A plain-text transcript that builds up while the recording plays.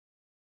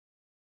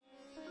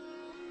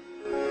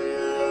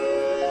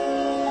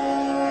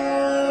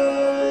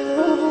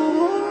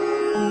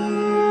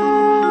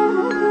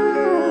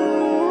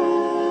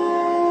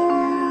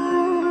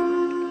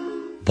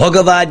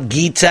Bhagavad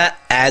Gita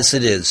as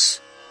it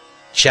is,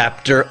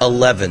 Chapter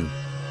 11,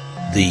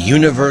 the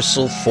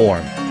Universal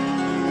Form,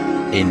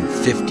 in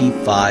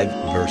 55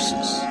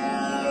 verses.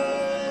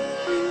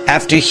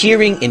 After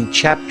hearing in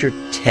Chapter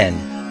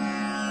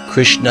 10,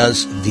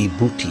 Krishna's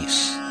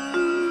Vibhutis,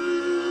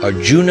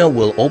 Arjuna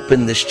will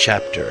open this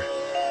chapter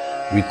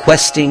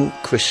requesting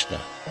Krishna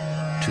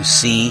to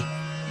see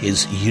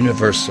his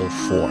universal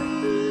form.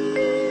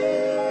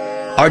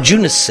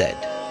 Arjuna said,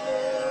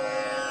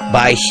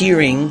 "By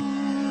hearing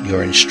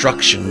your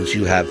instructions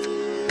you have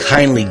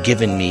kindly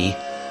given me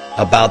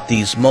about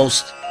these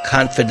most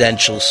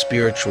confidential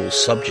spiritual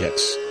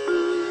subjects,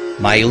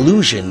 my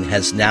illusion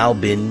has now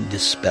been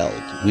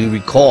dispelled." We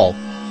recall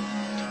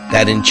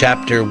that in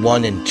chapter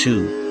 1 and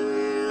 2,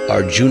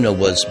 Arjuna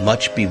was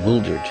much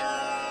bewildered.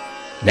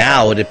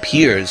 Now it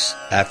appears,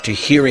 after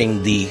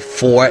hearing the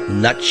 4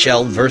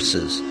 nutshell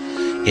verses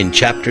in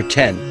chapter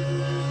 10,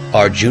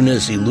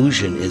 Arjuna's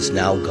illusion is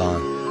now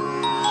gone.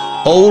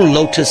 O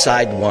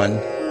lotus-eyed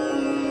one,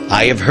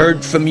 I have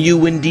heard from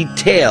you in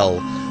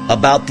detail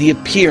about the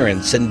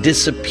appearance and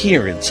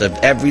disappearance of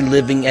every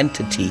living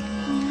entity,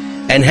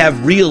 and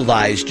have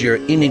realized your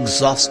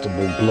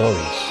inexhaustible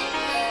glories.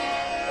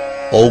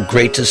 O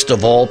greatest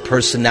of all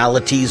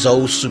personalities,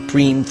 O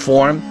supreme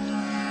form,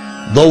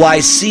 though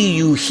I see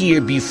you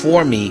here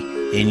before me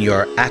in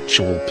your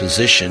actual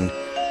position,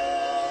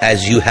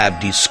 as you have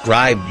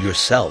described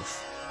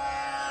yourself,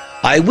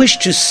 I wish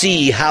to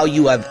see how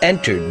you have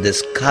entered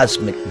this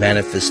cosmic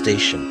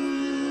manifestation.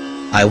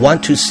 I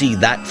want to see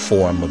that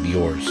form of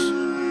yours.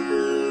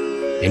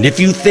 And if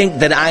you think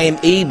that I am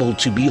able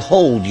to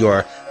behold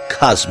your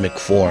cosmic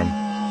form,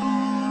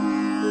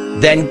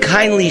 then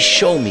kindly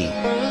show me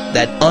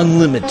that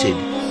unlimited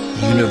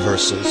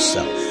universal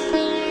self.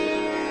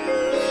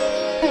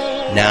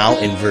 Now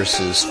in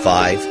verses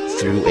 5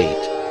 through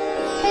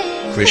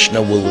 8,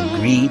 Krishna will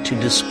agree to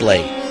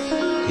display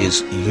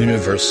his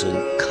universal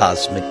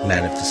cosmic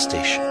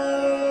manifestation.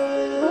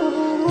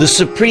 The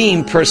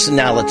Supreme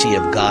Personality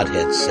of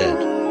Godhead said,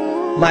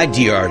 "My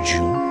dear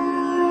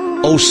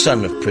Arjuna, O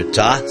son of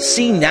Pritha,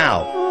 see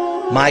now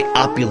my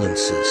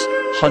opulences,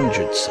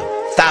 hundreds of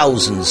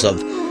thousands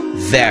of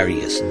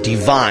various,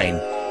 divine,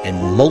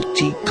 and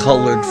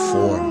multicolored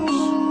forms.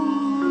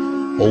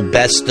 O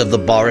best of the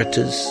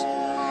Bharatas,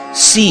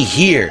 see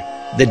here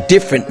the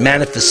different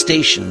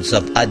manifestations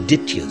of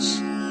Adityas,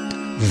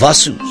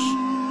 Vasus,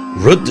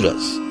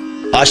 Rudras,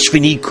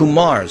 Ashwini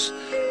Kumars,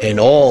 and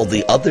all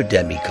the other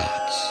demigods.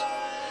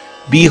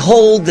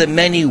 Behold the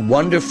many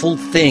wonderful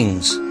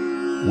things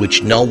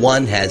which no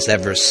one has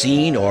ever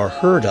seen or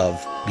heard of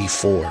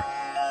before.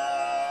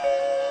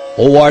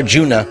 O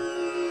Arjuna,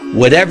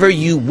 whatever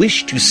you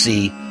wish to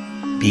see,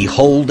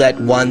 behold at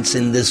once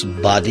in this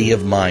body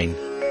of mine.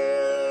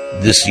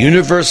 This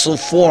universal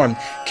form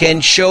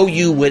can show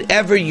you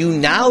whatever you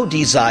now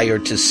desire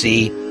to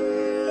see,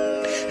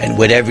 and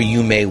whatever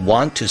you may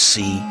want to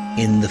see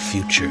in the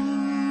future.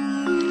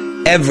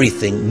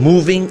 Everything,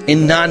 moving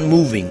and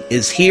non-moving,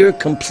 is here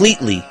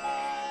completely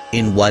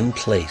in one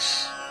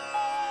place.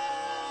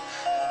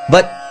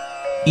 But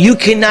you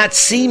cannot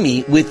see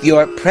me with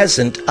your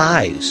present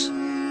eyes.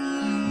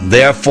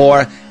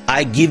 Therefore,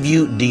 I give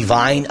you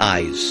divine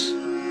eyes.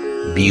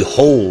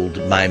 Behold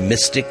my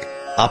mystic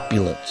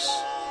opulence."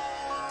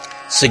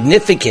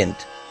 Significant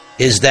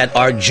is that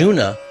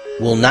Arjuna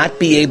will not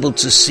be able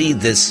to see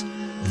this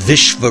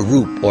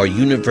Vishvarup, or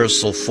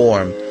universal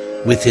form,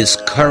 with his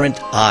current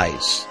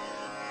eyes.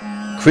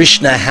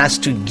 Krishna has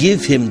to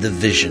give him the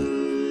vision.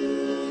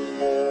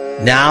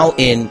 Now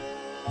in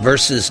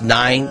verses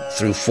 9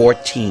 through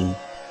 14,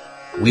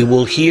 we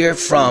will hear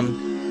from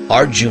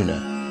Arjuna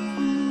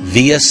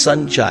via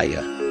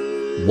Sanjaya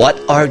what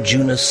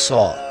Arjuna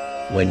saw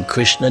when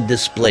Krishna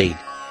displayed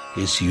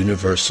his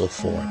universal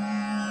form.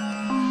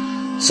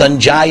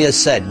 Sanjaya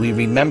said, we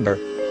remember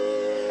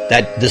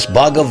that this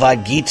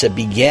Bhagavad Gita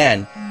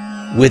began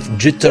with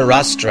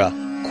Dhritarashtra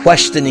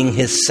questioning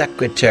his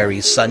secretary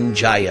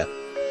Sanjaya,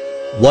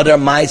 "What are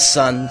my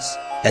sons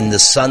and the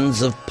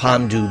sons of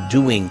Pandu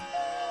doing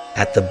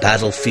at the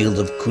battlefield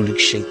of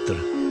Kurukshetra?"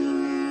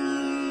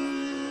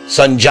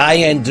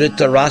 Sanjaya and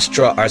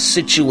Dhritarashtra are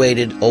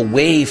situated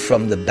away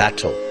from the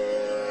battle,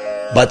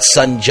 but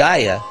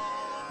Sanjaya,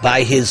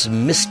 by his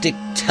mystic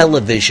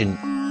television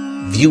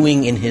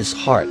viewing in his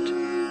heart,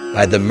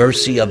 by the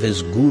mercy of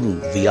his guru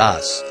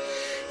Vyas,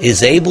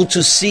 is able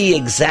to see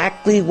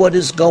exactly what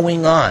is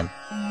going on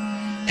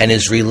and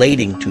is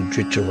relating to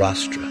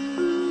Dhritarashtra.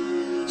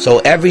 So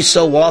every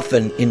so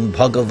often in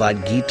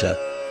Bhagavad Gita,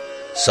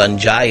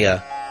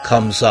 Sanjaya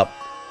comes up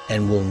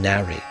and will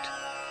narrate.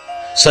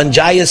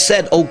 Sanjaya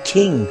said, "O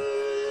king,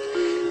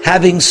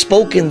 having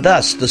spoken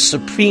thus, the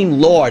Supreme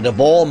Lord of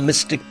all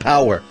mystic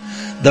power,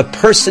 the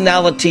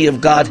personality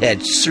of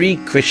Godhead, Sri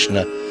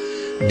Krishna,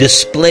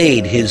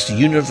 displayed his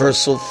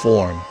universal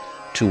form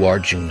to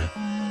Arjuna.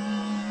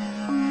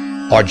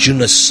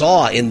 Arjuna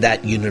saw in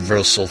that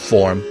universal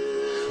form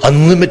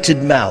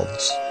unlimited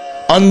mouths,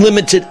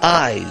 unlimited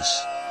eyes,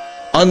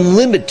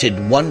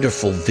 unlimited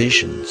wonderful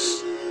visions.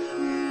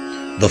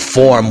 The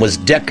form was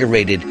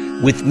decorated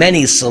with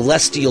many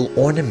celestial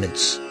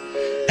ornaments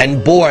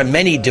and bore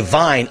many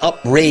divine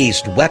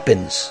upraised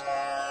weapons.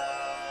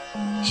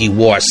 He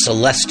wore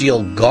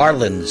celestial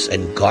garlands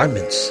and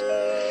garments,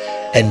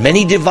 and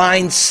many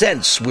divine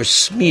scents were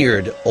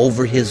smeared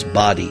over his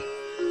body.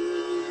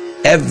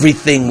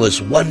 Everything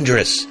was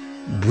wondrous,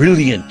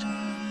 brilliant,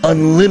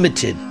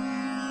 unlimited,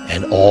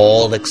 and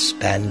all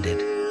expanded.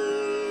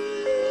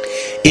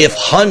 If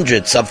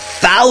hundreds of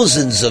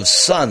thousands of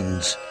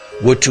suns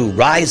were to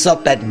rise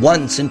up at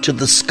once into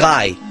the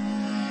sky,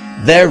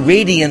 their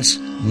radiance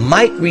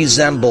might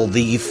resemble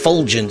the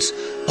effulgence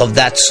of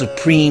that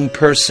supreme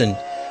person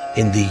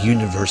in the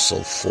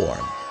universal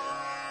form.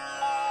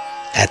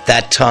 At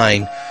that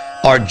time,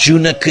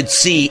 Arjuna could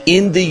see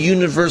in the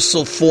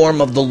universal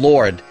form of the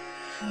Lord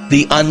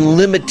the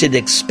unlimited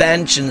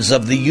expansions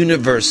of the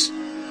universe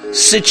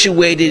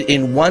situated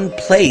in one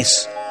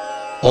place,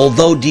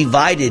 although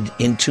divided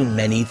into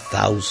many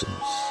thousands.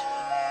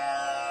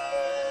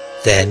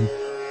 Then,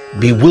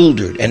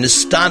 bewildered and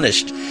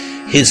astonished,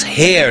 his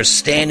hair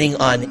standing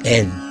on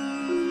end,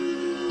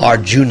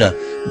 Arjuna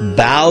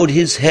bowed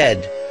his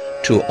head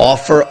to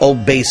offer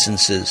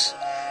obeisances,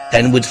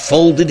 and with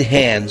folded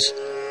hands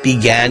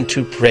began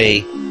to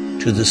pray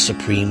to the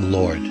Supreme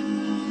Lord.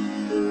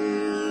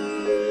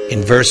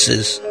 In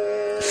verses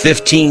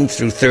 15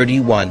 through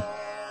 31,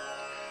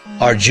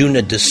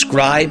 Arjuna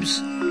describes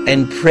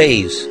and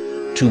prays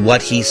to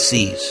what he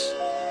sees.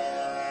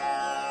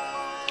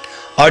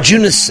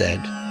 Arjuna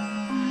said,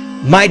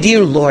 "My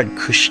dear Lord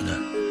Krishna,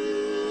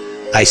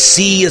 I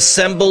see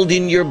assembled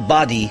in your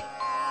body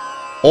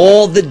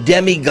all the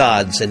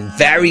demigods and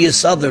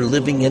various other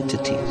living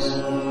entities.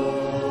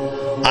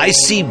 I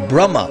see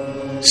Brahma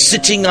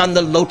sitting on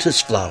the lotus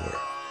flower,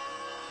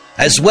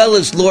 as well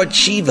as Lord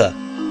Shiva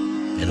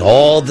and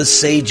all the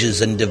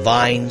sages and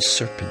divine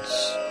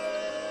serpents.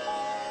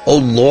 O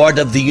Lord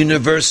of the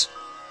universe,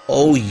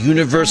 O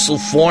universal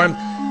form,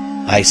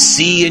 I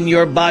see in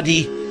your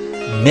body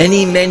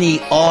many, many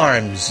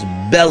arms,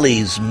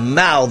 bellies,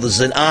 mouths,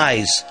 and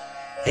eyes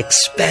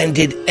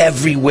expanded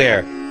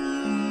everywhere.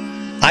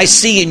 I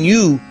see in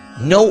you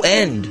no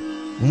end,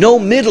 no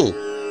middle,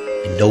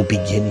 and no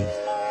beginning.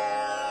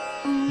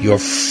 Your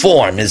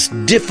form is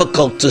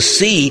difficult to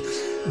see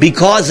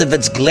because of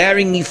its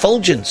glaring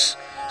effulgence,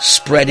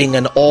 spreading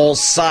on all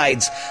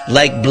sides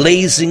like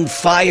blazing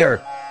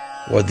fire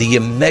or the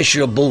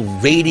immeasurable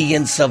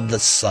radiance of the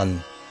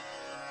sun.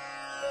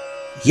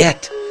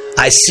 Yet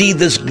I see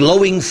this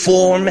glowing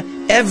form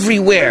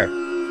everywhere,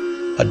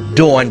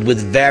 adorned with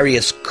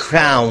various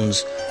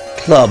crowns,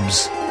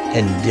 clubs,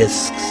 and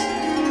discs.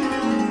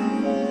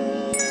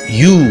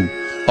 You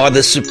are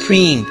the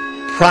supreme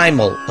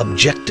primal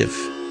objective.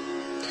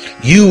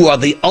 You are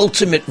the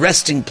ultimate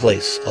resting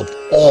place of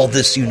all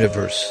this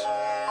universe.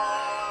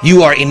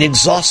 You are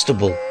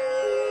inexhaustible,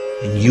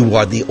 and you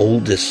are the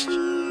oldest.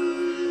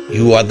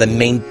 You are the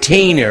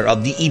maintainer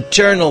of the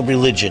eternal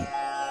religion.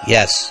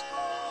 Yes,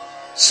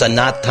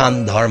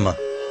 Sanatan Dharma.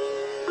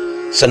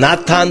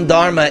 Sanatan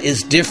Dharma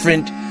is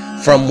different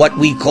from what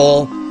we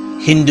call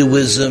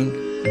Hinduism,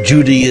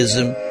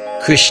 Judaism,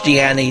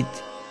 Christianity,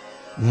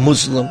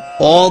 Muslim,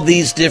 all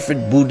these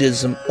different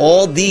Buddhism,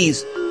 all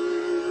these.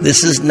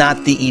 This is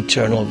not the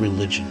eternal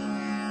religion.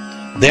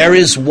 There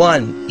is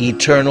one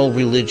eternal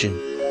religion,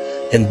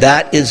 and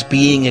that is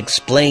being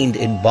explained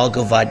in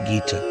Bhagavad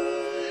Gita.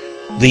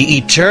 The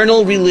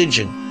eternal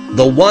religion,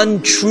 the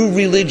one true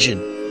religion,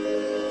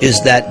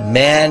 is that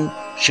man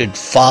should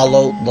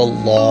follow the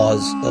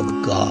laws of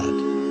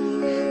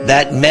God.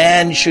 That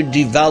man should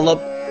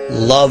develop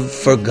love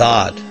for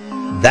God.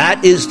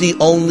 That is the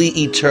only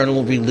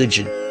eternal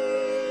religion.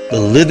 The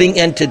living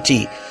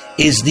entity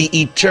is the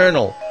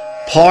eternal,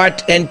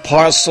 part and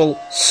parcel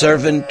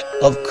servant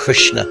of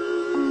Krishna.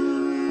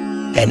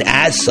 And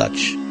as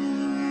such,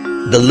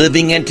 the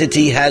living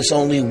entity has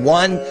only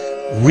one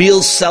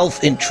real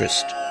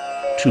self-interest: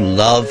 to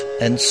love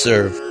and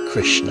serve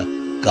Krishna,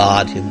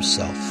 God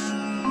Himself.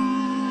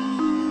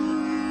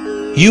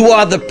 You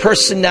are the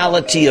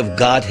personality of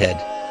Godhead.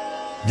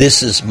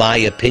 This is my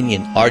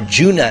opinion.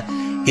 Arjuna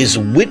is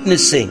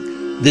witnessing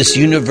this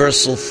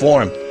universal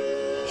form.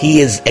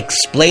 He is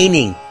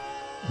explaining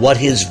what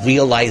his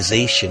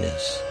realization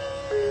is.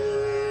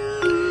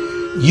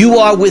 You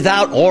are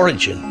without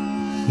origin,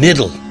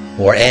 middle,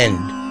 or end.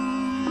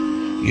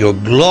 Your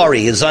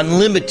glory is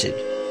unlimited.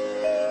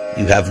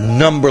 You have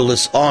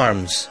numberless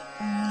arms,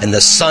 and the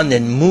sun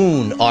and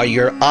moon are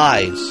your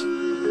eyes.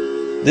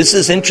 This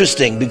is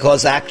interesting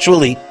because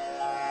actually,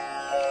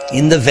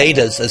 in the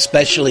Vedas,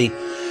 especially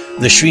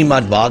the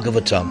Srimad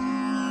Bhagavatam,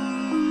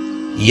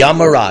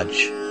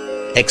 Yamaraj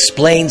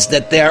explains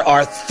that there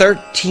are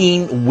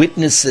 13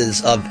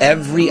 witnesses of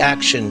every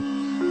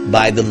action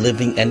by the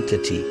living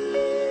entity.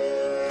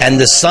 And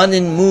the sun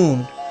and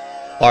moon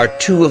are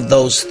two of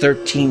those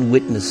 13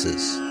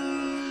 witnesses.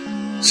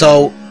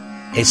 So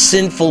a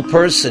sinful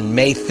person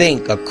may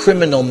think, a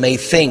criminal may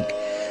think,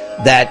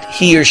 that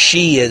he or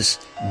she is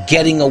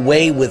getting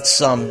away with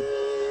some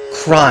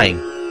crime.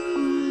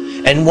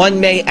 And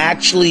one may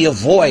actually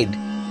avoid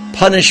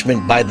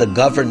punishment by the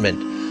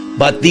government.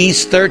 But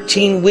these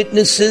 13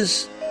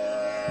 witnesses,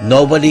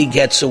 nobody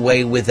gets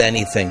away with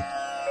anything.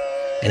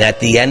 And at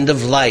the end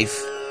of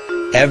life,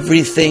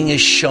 everything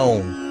is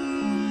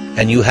shown,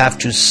 and you have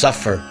to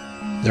suffer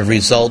the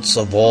results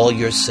of all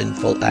your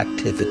sinful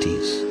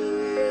activities.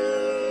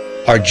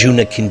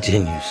 Arjuna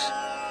continues,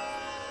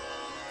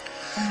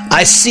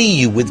 I see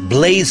you with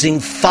blazing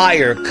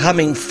fire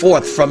coming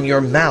forth from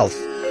your mouth,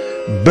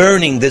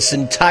 burning this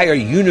entire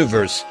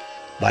universe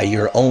by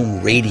your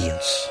own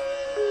radiance.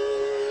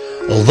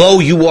 Although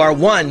you are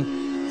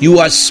one, you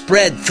are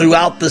spread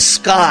throughout the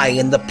sky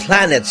and the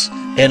planets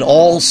and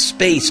all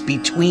space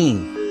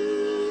between.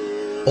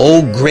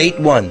 O Great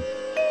One,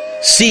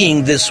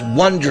 seeing this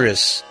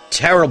wondrous,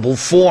 terrible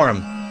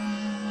form,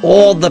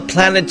 all the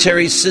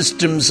planetary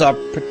systems are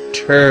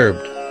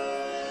perturbed.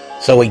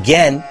 So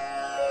again,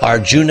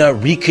 Arjuna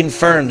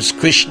reconfirms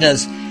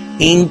Krishna's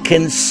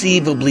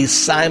inconceivably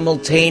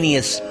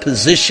simultaneous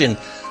position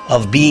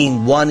of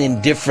being one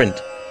and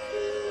different.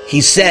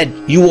 He said,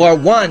 you are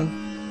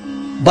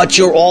one, but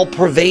you're all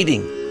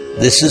pervading.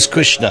 This is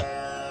Krishna.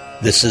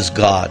 This is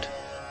God.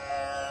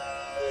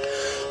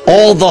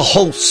 All the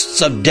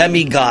hosts of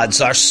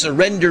demigods are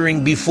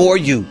surrendering before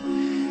you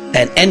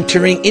and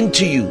entering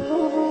into you.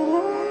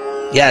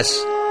 Yes,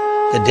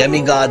 the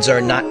demigods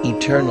are not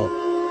eternal.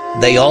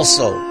 They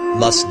also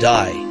must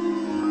die.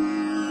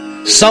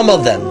 Some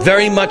of them,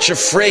 very much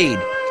afraid,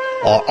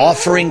 are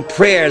offering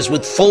prayers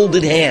with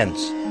folded hands.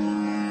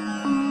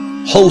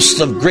 Hosts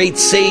of great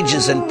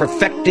sages and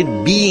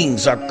perfected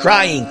beings are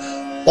crying,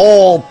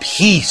 all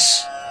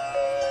peace.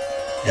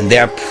 And they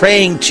are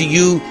praying to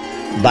you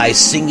by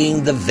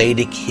singing the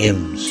Vedic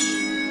hymns.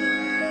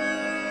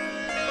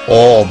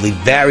 All the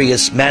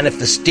various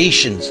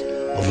manifestations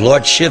of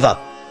Lord Shiva,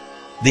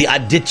 the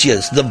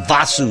Adityas, the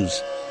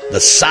Vasus, the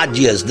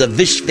Sadyas, the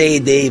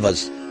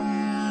Vishvedevas,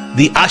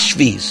 the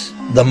Ashvis,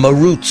 the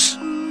Maruts,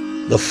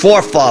 the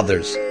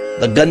forefathers,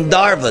 the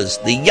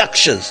Gandharvas, the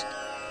Yakshas,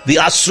 the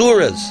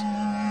Asuras,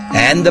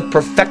 and the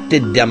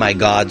perfected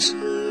demigods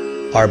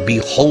are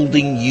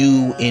beholding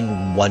you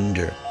in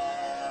wonder.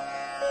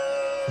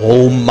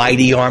 O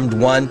mighty armed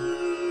one,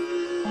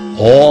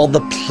 all the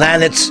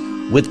planets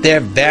with their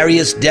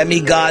various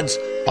demigods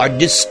are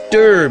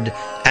disturbed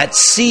at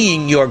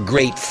seeing your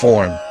great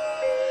form,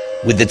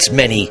 with its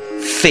many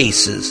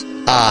faces,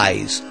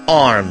 eyes,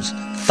 arms,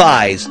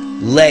 thighs,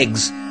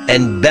 legs,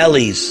 and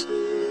bellies,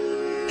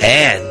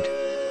 and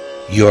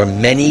your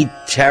many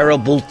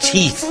terrible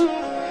teeth.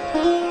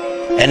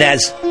 And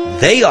as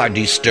they are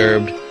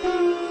disturbed,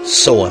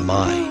 so am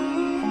I.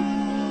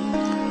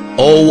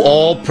 O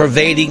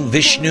all-pervading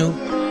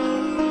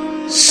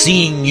Vishnu,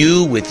 seeing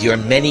you with your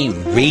many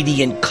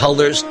radiant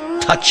colors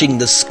touching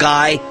the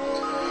sky,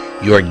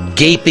 your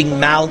gaping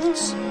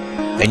mouths,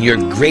 and your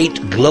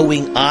great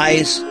glowing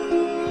eyes,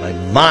 my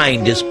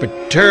mind is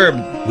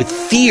perturbed with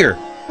fear.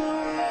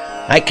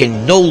 I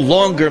can no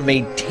longer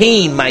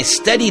maintain my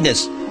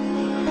steadiness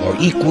or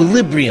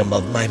equilibrium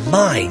of my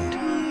mind.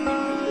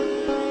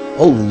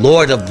 O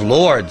Lord of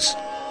Lords,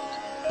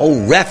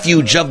 O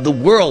refuge of the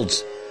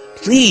worlds,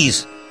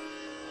 please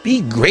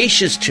be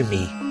gracious to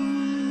me.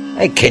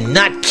 I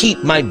cannot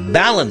keep my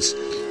balance,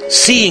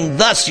 seeing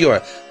thus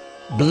your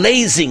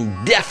blazing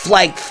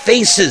death-like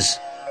faces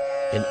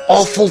and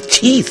awful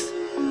teeth.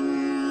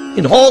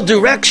 In all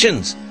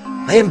directions,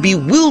 I am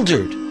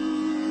bewildered.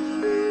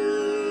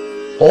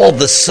 All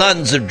the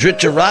sons of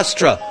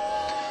Dhritarashtra,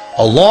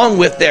 along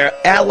with their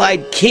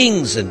allied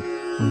kings and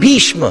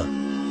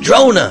Bhishma,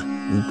 Drona,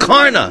 and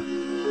Karna,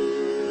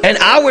 and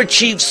our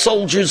chief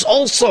soldiers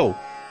also,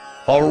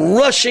 are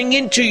rushing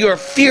into your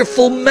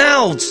fearful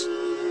mouths.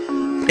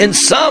 And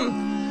some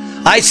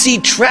I see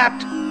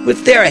trapped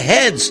with their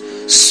heads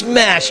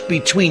smashed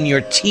between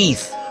your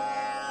teeth.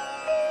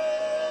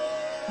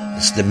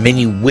 As the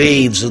many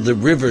waves of the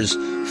rivers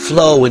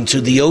flow into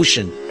the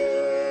ocean,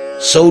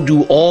 so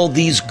do all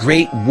these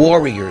great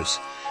warriors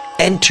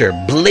enter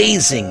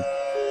blazing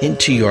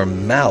into your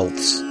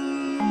mouths.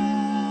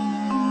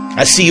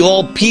 I see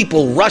all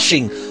people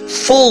rushing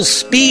full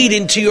speed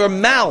into your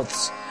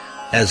mouths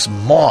as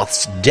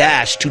moths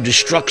dash to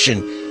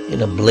destruction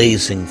in a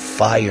blazing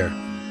fire.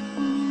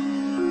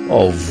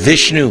 Oh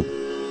Vishnu,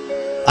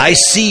 I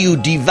see you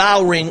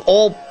devouring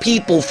all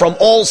people from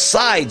all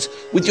sides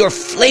with your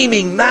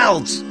flaming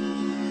mouths,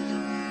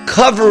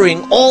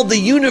 covering all the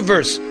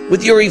universe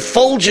with your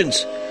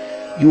effulgence.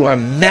 You are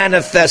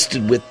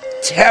manifested with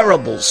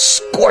terrible,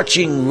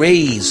 scorching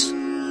rays.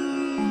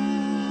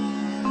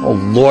 O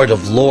Lord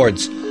of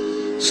Lords,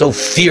 so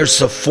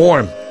fierce a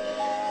form,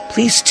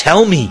 please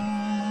tell me,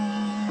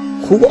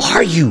 who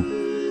are you?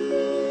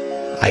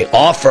 I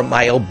offer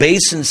my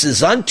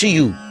obeisances unto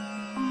you.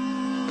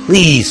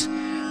 Please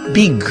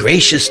be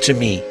gracious to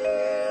me.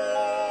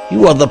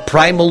 You are the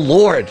primal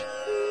Lord.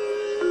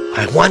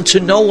 I want to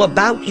know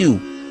about you,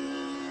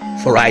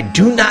 for I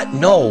do not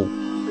know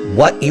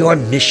what your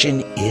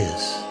mission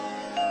is.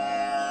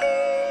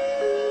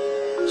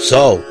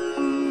 So,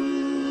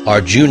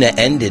 Arjuna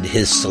ended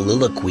his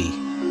soliloquy.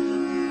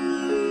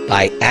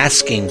 by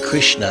asking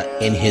Krishna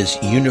in his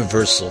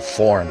universal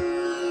form,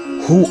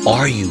 "Who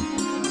are you?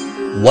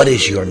 What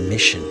is your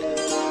mission?"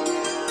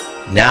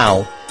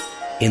 Now,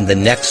 in the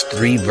next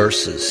 3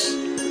 verses,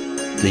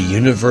 the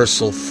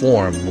universal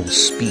form will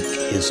speak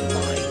his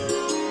mind.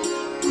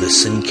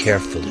 Listen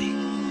carefully.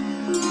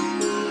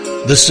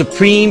 The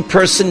Supreme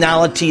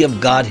Personality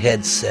of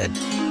Godhead said,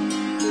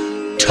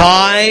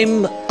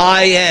 "Time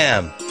I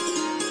am,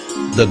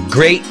 the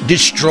great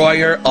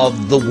destroyer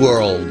of the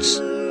worlds,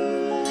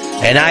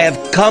 and I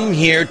have come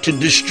here to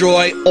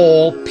destroy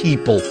all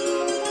people.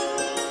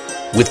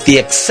 With the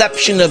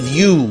exception of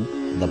you,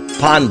 the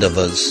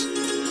Pandavas,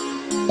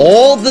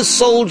 all the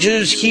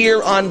soldiers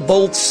here on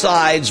both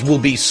sides will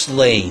be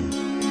slain."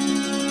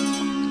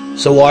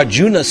 So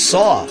Arjuna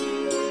saw.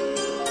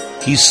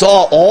 He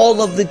saw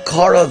all of the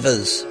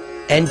Kauravas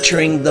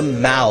entering the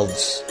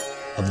mouths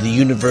of the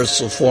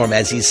universal form.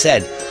 As he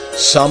said,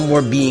 some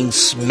were being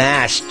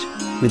smashed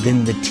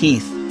within the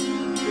teeth.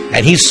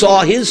 And he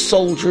saw his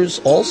soldiers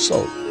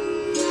also.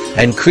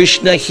 And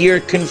Krishna here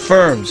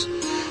confirms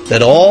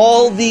that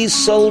all these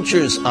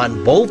soldiers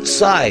on both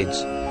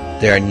sides,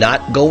 they're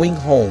not going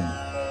home.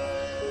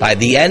 By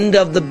the end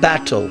of the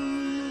battle,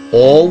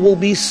 all will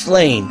be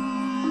slain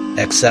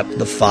except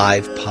the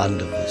 5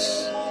 Pandavas.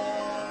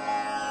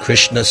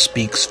 Krishna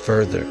speaks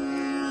further.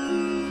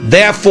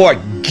 "Therefore,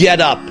 get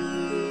up,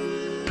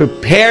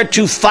 prepare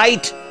to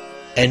fight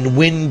and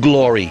win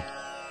glory.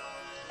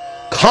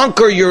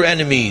 Conquer your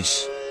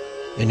enemies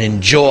and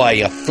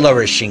enjoy a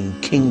flourishing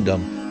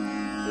kingdom.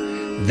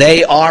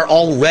 They are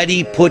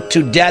already put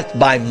to death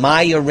by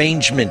my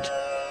arrangement.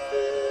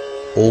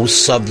 O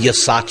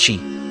Savyasachi,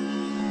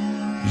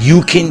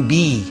 you can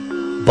be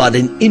but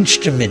an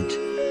instrument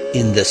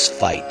in this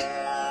fight."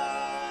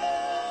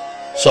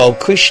 So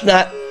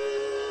Krishna,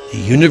 the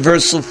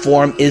universal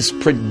form, is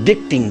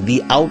predicting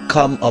the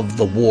outcome of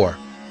the war.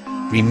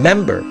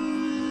 Remember,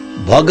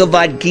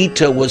 Bhagavad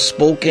Gita was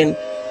spoken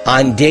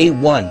on day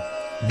 1,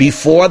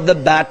 before the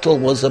battle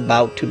was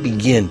about to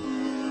begin.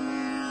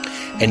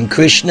 And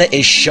Krishna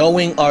is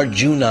showing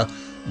Arjuna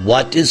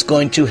what is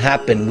going to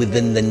happen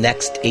within the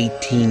next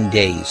 18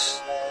 days.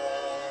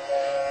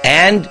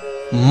 And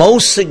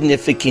most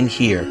significant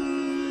here,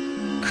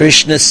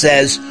 Krishna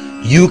says,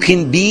 you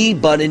can be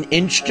but an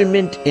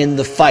instrument in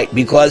the fight,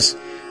 because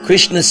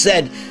Krishna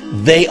said,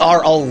 they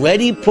are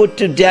already put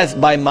to death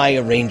by my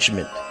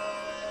arrangement.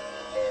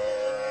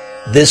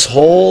 This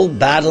whole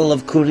battle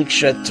of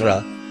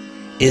Kurukshetra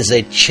is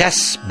a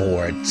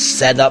chessboard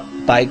set up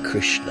by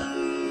Krishna.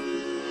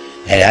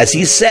 And as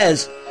he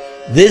says,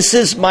 this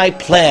is my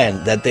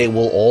plan, that they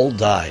will all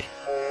die.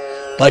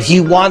 But he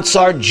wants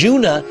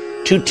Arjuna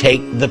to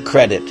take the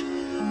credit.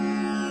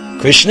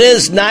 Krishna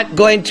is not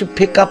going to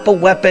pick up a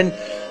weapon.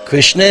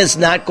 Krishna is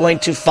not going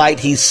to fight.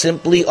 He's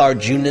simply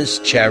Arjuna's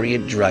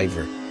chariot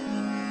driver.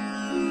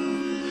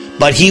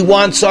 But he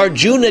wants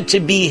Arjuna to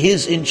be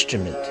his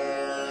instrument.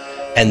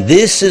 And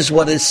this is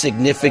what is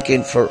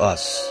significant for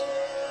us.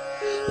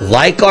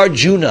 Like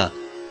Arjuna,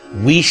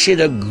 we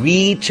should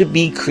agree to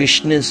be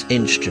Krishna's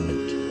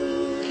instrument.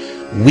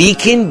 We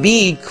can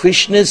be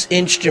Krishna's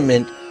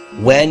instrument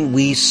when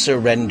we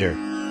surrender.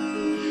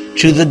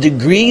 To the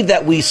degree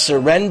that we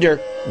surrender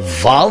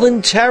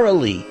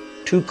voluntarily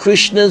to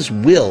Krishna's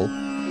will,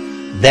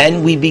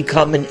 then we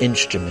become an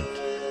instrument.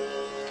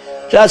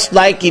 Just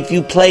like if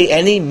you play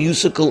any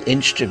musical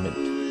instrument,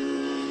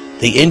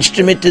 the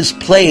instrument is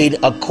played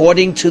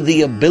according to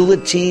the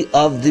ability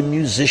of the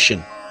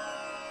musician.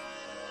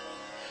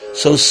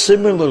 So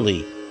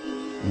similarly,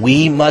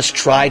 we must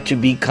try to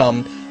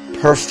become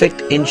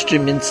perfect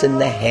instruments in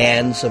the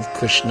hands of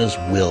Krishna's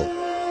will.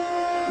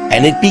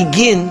 And it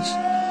begins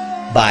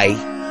by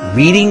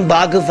reading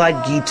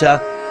Bhagavad Gita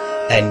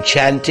and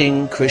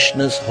chanting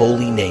Krishna's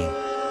holy name.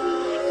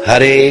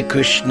 Hare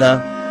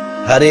Krishna,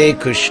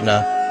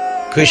 Krishna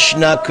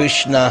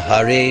Krishna,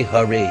 Hare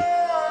Hare,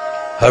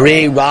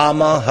 Hare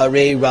Rama,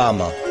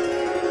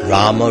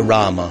 Rama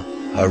Rama,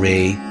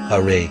 Hare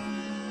Hare.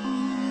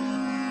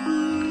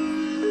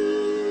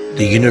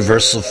 The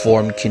universal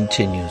form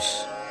continues.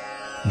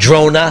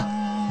 Drona,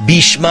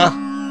 Bhishma,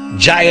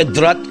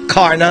 Jayadratha,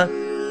 Karna,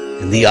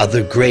 and the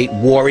other great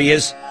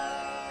warriors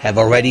have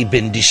already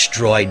been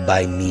destroyed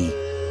by me.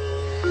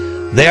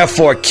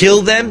 Therefore,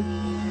 kill them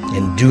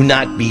and do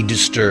not be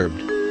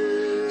disturbed.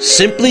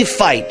 Simply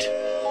fight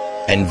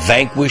and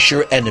vanquish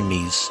your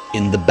enemies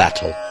in the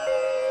battle.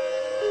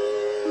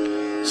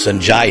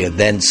 Sanjaya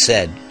then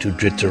said to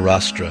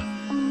Dhritarashtra,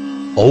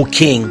 O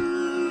king,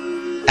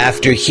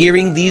 after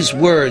hearing these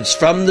words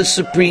from the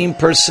Supreme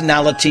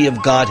Personality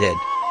of Godhead,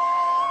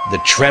 the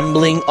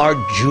trembling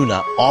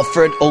Arjuna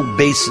offered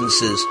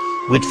obeisances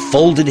with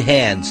folded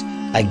hands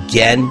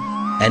again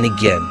and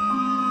again.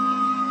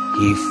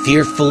 He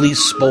fearfully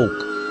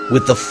spoke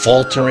with a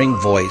faltering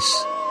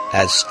voice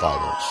as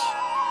follows.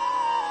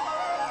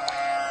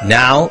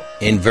 Now,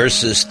 in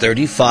verses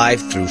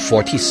 35 through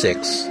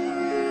 46,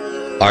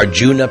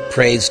 Arjuna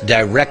prays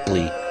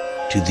directly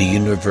to the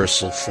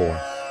universal form.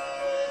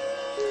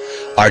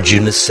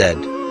 Arjuna said,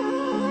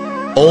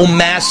 O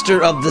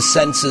Master of the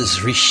senses,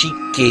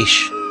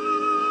 Rishikesh,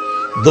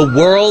 the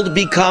world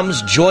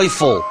becomes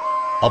joyful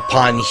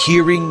upon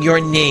hearing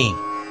your name,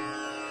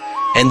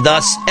 and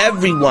thus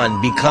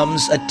everyone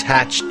becomes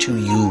attached to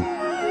you.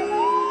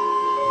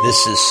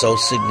 This is so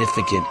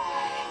significant.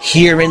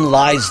 Herein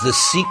lies the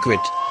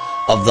secret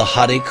of the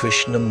Hare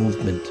Krishna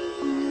movement.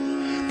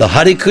 The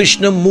Hare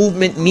Krishna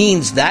movement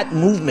means that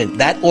movement,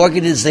 that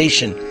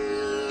organization,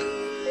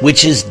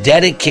 which is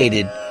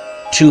dedicated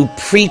to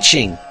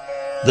preaching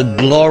the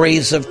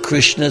glories of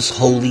Krishna's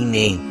holy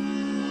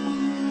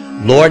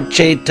name. Lord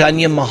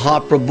Chaitanya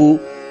Mahaprabhu,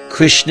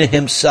 Krishna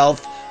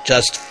himself,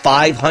 just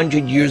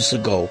 500 years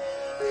ago,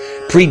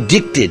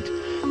 predicted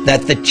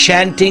that the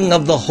chanting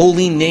of the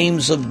holy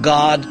names of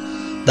God,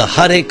 the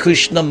Hare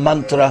Krishna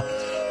mantra,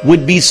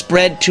 would be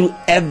spread to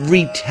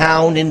every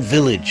town and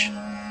village.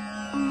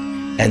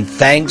 And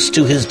thanks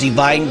to His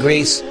Divine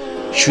Grace,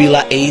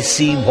 Srila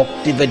A.C.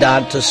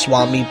 Bhaktivedanta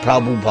Swami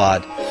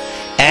Prabhupada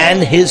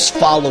and his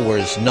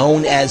followers,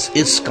 known as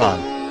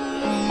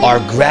ISKCON, are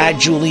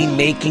gradually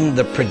making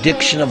the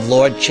prediction of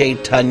Lord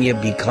Chaitanya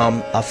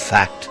become a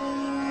fact.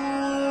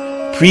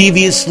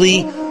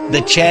 Previously,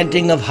 the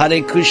chanting of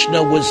Hare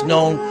Krishna was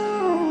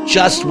known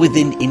just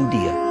within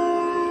India.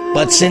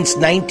 But since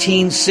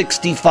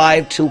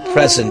 1965 till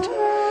present,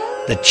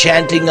 the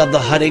chanting of the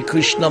Hare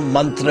Krishna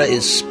mantra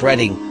is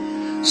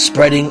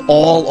spreading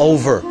all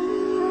over.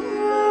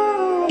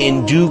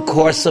 In due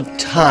course of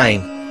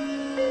time,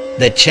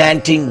 the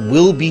chanting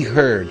will be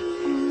heard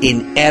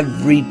in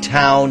every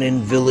town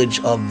and village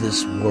of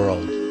this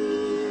world.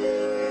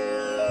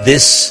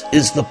 This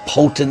is the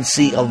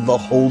potency of the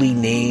holy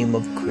name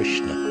of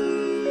Krishna.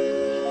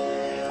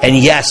 And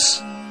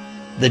yes,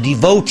 the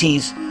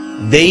devotees,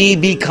 they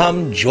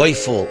become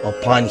joyful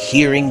upon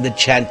hearing the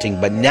chanting.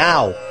 But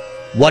now,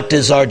 what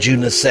does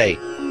Arjuna say?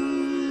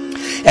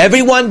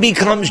 Everyone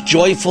becomes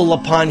joyful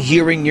upon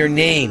hearing your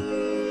name,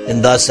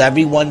 and thus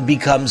everyone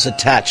becomes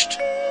attached.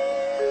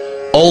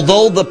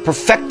 Although the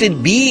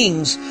perfected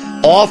beings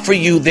offer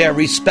you their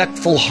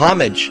respectful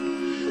homage,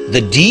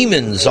 the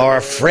demons are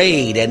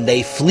afraid and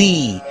they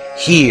flee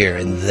here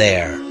and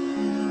there.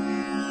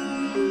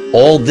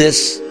 All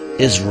this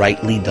is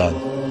rightly done.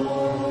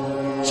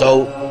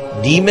 So,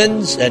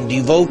 demons and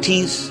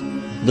devotees,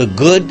 the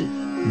good,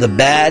 the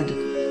bad,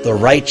 the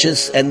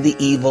righteous, and the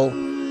evil,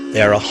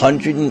 they are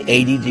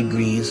 180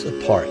 degrees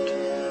apart.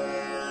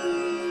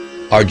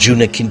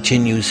 Arjuna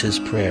continues his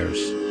prayers.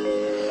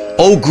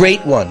 O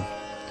Great One,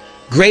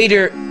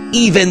 greater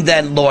even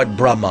than Lord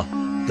Brahma,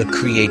 the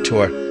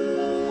Creator,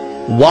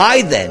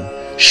 why then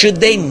should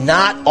they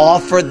not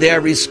offer their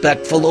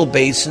respectful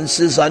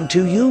obeisances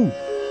unto you?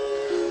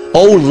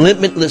 O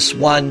Limitless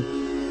One,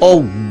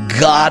 O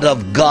God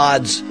of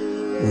gods,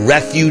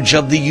 refuge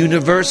of the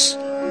universe,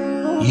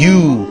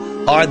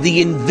 you are the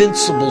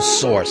invincible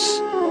source,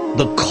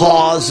 the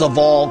cause of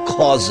all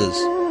causes,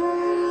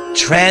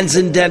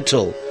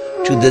 transcendental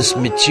to this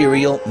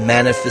material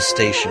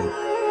manifestation.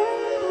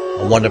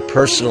 I want to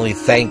personally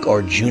thank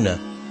Arjuna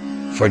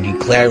for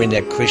declaring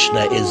that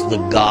Krishna is the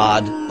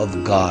God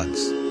of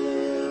gods.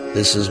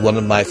 This is one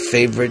of my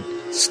favorite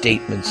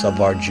statements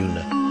of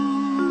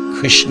Arjuna.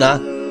 Krishna,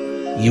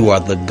 you are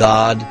the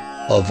God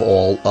of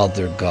all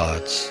other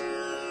gods.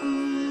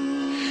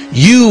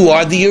 You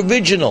are the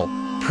original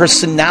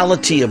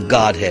personality of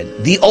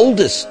Godhead, the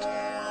oldest,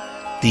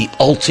 the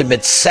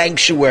ultimate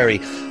sanctuary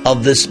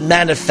of this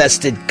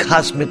manifested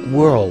cosmic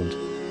world.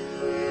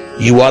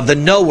 You are the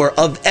knower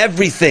of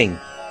everything,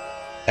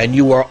 and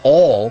you are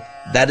all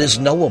that is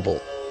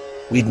knowable.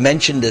 We've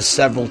mentioned this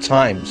several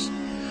times.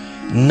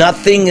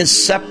 Nothing is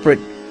separate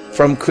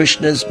from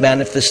Krishna's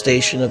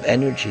manifestation of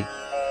energy.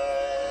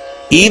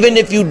 Even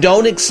if you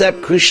don't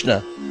accept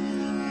Krishna,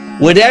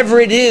 whatever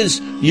it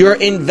is you're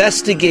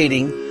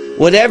investigating,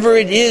 whatever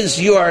it is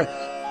you are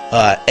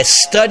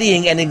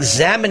studying and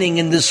examining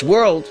in this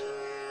world,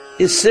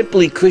 is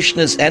simply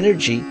Krishna's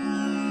energy.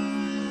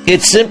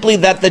 It's simply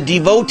that the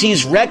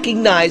devotees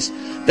recognize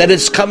that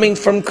it's coming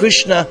from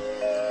Krishna,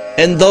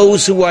 and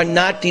those who are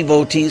not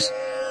devotees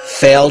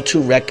fail to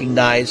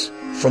recognize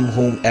from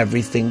whom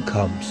everything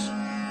comes.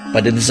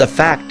 But it is a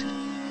fact.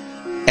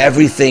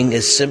 Everything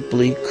is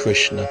simply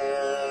Krishna.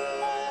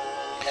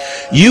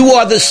 You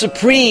are the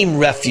supreme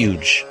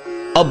refuge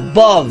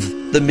above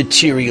the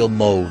material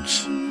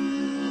modes.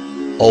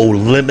 O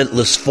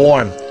limitless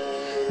form,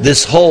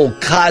 this whole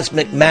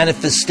cosmic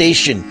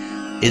manifestation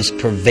is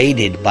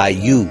pervaded by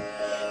you.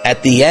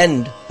 At the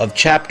end of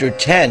chapter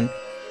 10,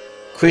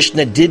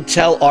 Krishna did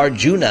tell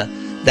Arjuna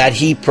that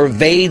he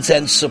pervades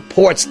and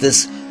supports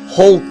this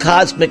whole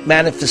cosmic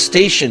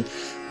manifestation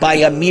by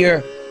a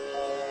mere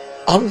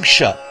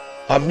angsha,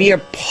 a mere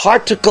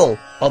particle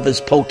of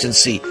his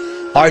potency.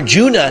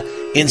 Arjuna,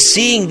 in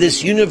seeing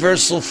this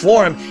universal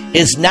form,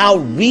 is now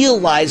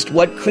realized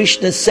what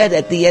Krishna said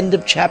at the end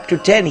of chapter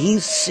 10.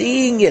 He's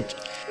seeing it.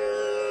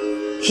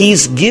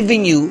 He's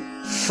giving you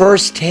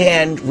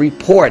first-hand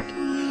report,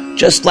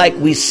 just like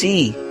we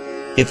see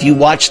If you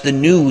watch the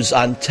news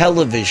on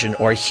television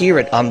or hear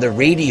it on the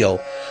radio,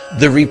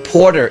 the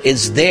reporter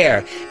is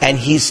there and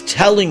he's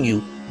telling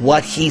you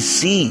what he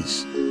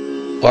sees.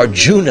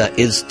 Arjuna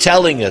is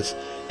telling us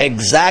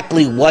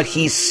exactly what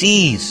he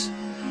sees,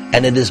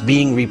 and it is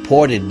being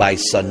reported by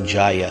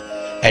Sanjaya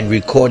and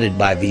recorded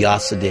by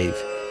Vyasadeva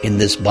in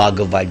this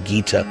Bhagavad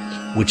Gita,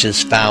 which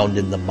is found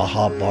in the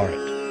Mahabharata.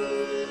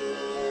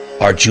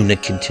 Arjuna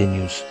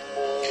continues,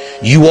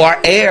 "You are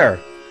air,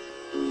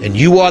 and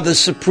you are the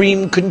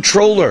supreme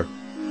controller.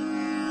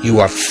 You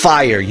are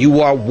fire,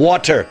 you are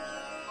water,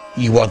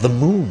 you are the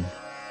moon.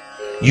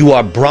 You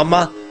are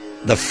Brahma,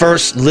 the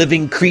first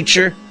living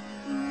creature,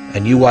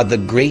 and you are the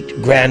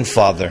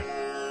great-grandfather.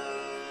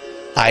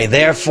 I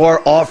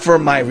therefore offer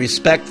my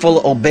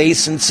respectful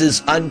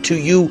obeisances unto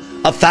you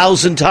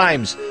 1,000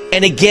 times,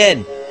 and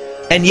again,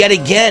 and yet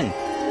again."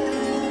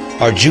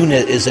 Arjuna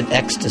is in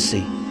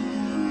ecstasy.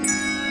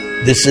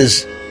 This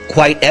is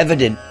quite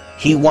evident.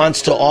 He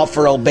wants to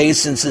offer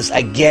obeisances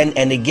again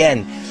and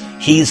again.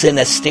 He's in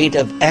a state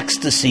of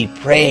ecstasy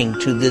praying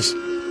to this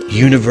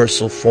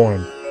universal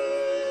form.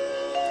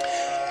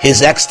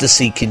 His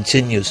ecstasy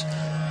continues.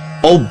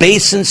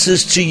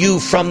 "Obeisances to you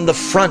from the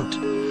front,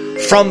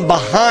 from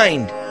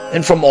behind,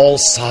 and from all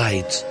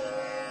sides.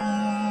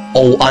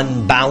 O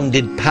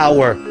unbounded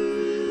power,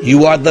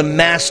 you are the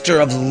master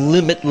of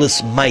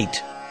limitless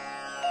might.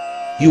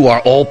 You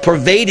are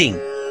all-pervading,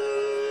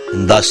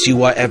 and thus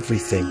you are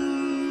everything."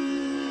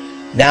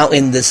 Now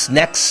in this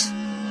next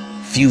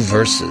few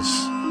verses,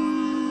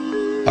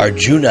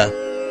 Arjuna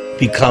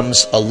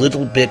becomes a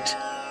little bit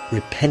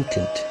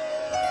repentant.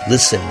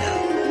 Listen now.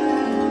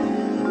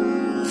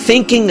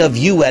 "Thinking of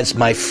you as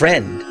my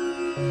friend,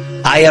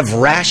 I have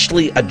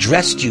rashly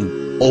addressed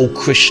you, O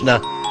Krishna,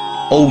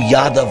 O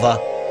Yadava,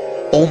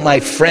 O my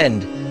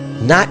friend,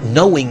 not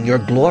knowing your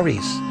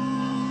glories.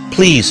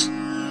 Please,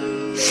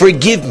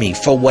 forgive me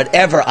for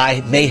whatever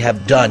I may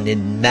have done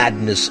in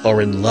madness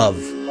or in love.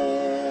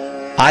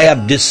 I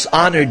have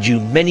dishonored you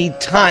many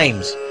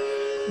times,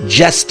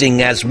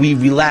 jesting as we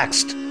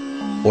relaxed,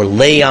 or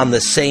lay on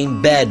the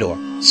same bed, or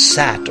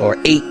sat or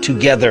ate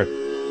together,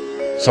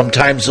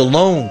 sometimes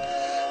alone,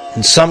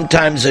 and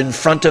sometimes in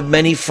front of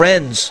many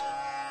friends.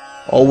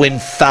 O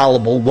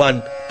infallible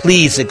one,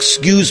 please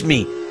excuse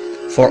me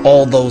for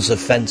all those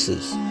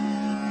offenses."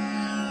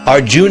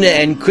 Arjuna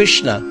and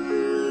Krishna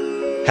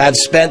had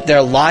spent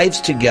their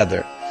lives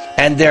together,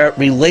 and their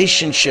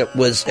relationship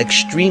was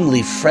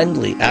extremely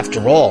friendly.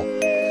 After all,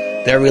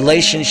 their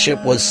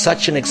relationship was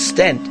such an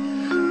extent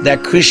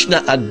that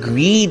Krishna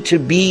agreed to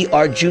be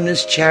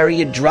Arjuna's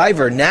chariot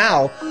driver.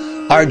 Now,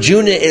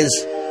 Arjuna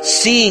is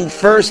seeing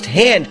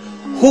firsthand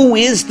who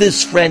is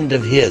this friend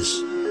of his.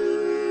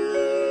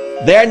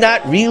 They're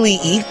not really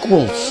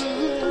equals.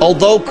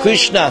 Although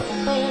Krishna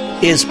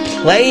is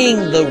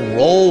playing the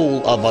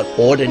role of an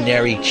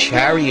ordinary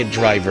chariot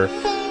driver,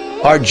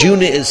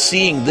 Arjuna is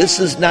seeing this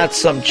is not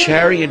some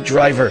chariot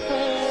driver.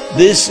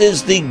 This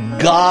is the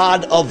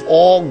God of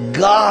all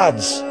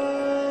gods.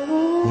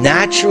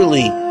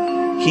 Naturally,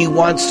 he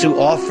wants to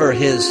offer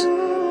his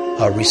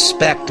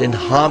respect and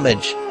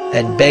homage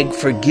and beg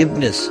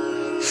forgiveness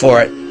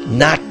for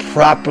not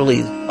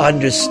properly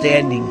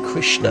understanding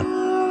Krishna.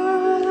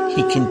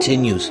 He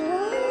continues,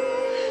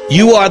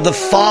 "You are the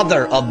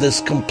father of this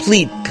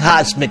complete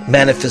cosmic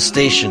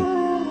manifestation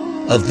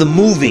of the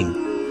moving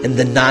and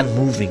the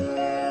non-moving.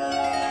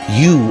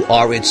 You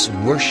are its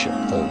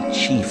worshipful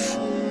chief,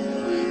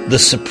 the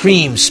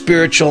supreme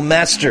spiritual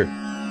master.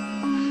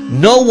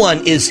 No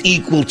one is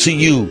equal to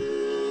you,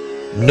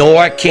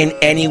 nor can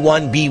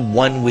anyone be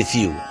one with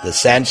you." The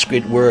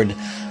Sanskrit word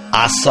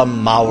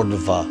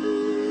asamardva.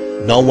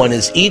 No one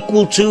is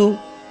equal to,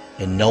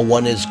 and no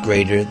one is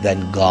greater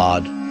than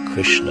God,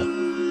 Krishna.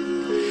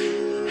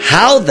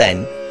 How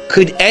then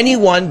could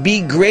anyone be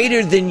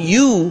greater than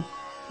you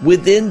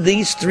within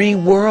these three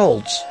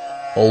worlds,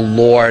 O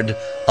Lord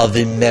of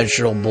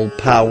immeasurable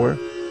power?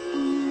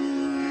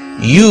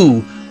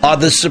 You are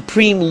the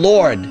supreme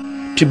Lord,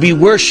 to be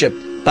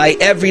worshipped by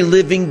every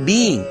living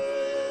being.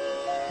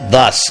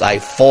 Thus I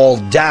fall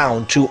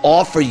down to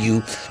offer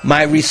you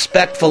my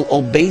respectful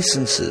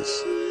obeisances,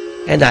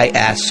 and I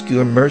ask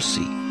your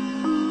mercy.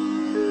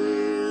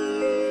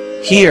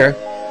 Here,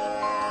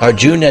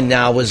 Arjuna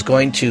now is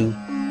going to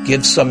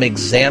give some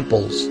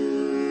examples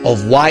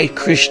of why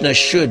Krishna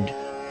should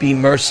be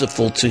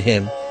merciful to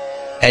him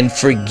and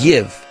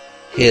forgive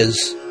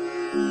his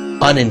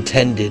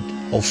unintended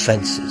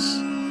offenses.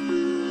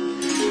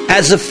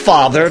 As a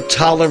father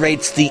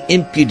tolerates the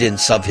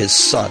impudence of his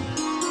son,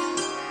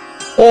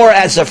 or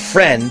as a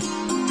friend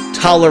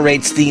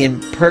tolerates the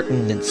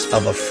impertinence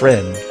of a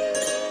friend,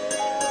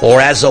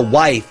 or as a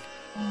wife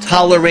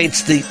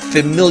tolerates the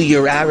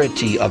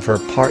familiarity of her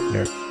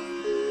partner,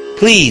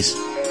 please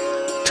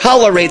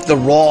tolerate the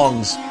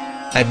wrongs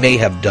I may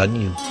have done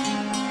you.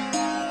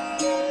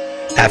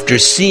 After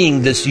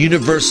seeing this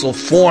universal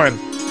form,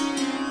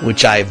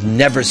 which I have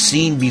never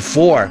seen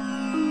before,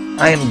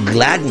 I am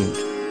gladdened.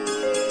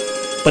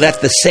 But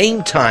at the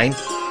same time,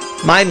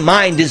 my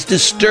mind is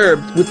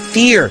disturbed with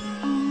fear.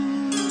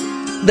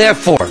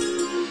 Therefore,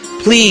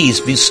 please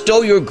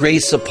bestow your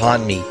grace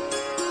upon me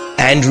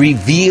and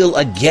reveal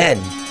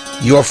again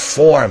your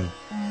form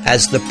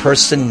as the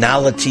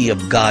personality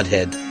of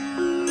Godhead,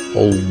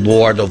 O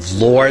Lord of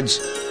Lords,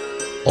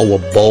 O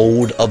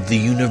abode of the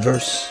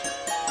universe,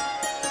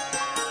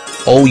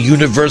 O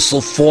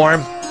universal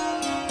form,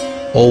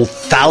 O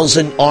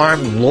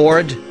thousand-armed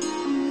Lord.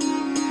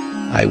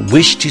 I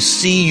wish to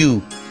see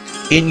you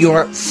in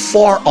your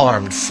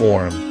four-armed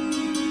form,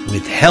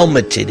 with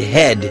helmeted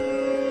head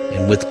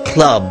and with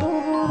club,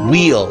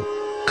 wheel,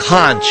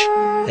 conch,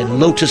 and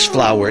lotus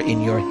flower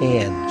in your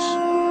hands.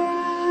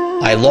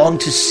 I long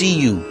to see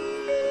you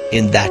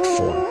in that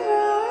form.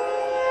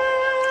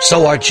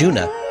 So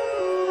Arjuna,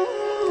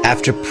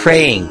 after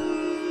praying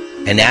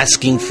and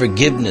asking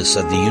forgiveness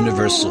of the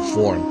universal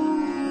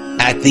form,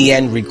 at the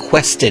end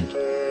requested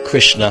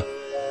Krishna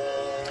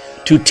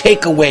to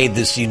take away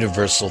this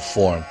universal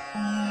form,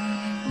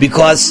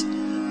 because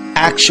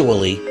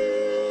actually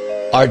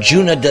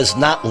Arjuna does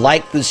not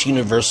like this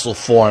universal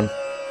form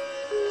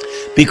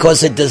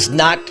because it does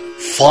not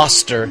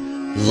foster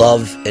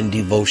love and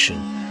devotion.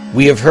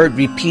 We have heard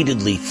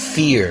repeatedly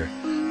fear,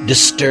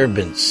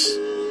 disturbance.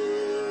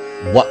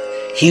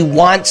 He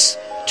wants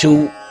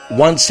to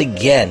once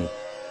again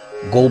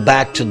go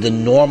back to the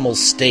normal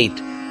state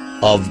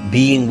of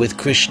being with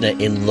Krishna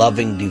in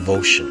loving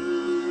devotion.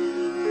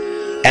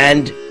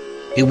 And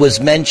it was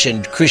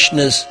mentioned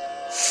Krishna's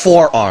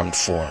four-armed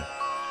form.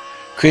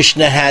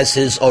 Krishna has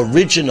his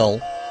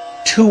original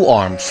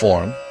two-armed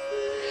form,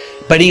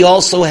 but he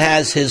also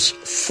has his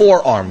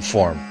four-armed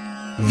form,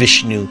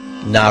 Vishnu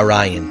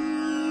Narayan.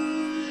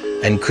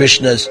 And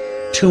Krishna's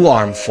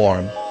two-armed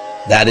form,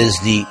 that is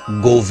the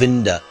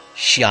Govinda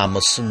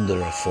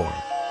Shyamasundara form.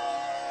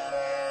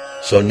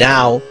 So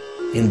now,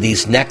 in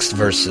these next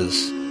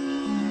verses,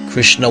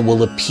 Krishna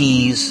will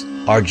appease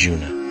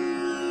Arjuna.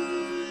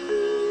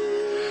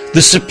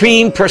 The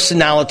Supreme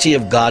Personality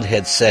of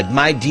Godhead said,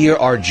 "My dear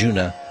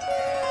Arjuna,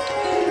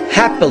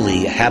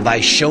 happily have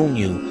I shown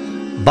you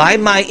by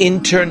my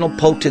internal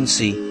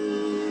potency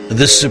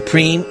the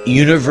supreme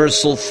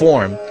universal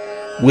form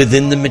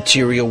within the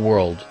material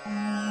world.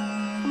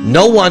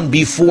 No one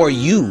before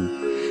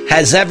you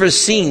has ever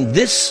seen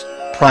this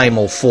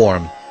primal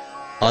form,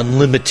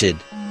 unlimited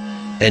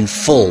and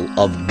full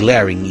of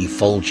glaring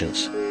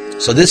effulgence."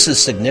 So this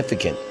is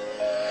significant.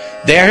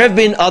 There have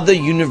been other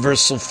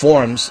universal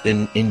forms,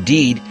 and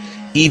indeed,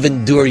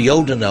 even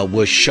Duryodhana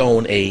was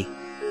shown a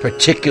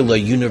particular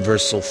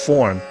universal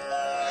form.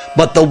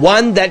 But the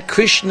one that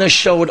Krishna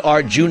showed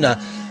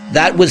Arjuna,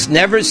 that was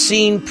never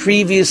seen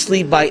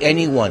previously by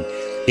anyone.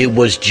 It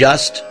was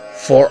just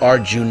for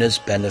Arjuna's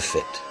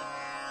benefit.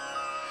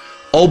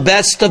 O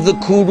best of the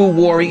Kuru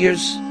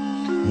warriors,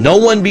 no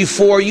one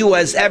before you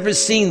has ever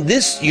seen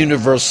this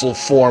universal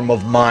form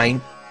of mine.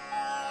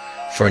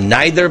 For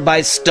neither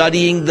by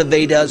studying the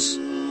Vedas,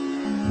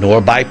 nor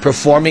by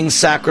performing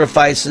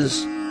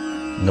sacrifices,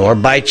 nor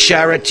by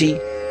charity,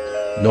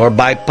 nor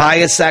by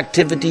pious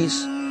activities,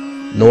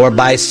 nor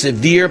by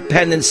severe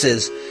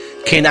penances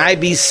can I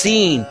be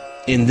seen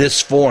in this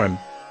form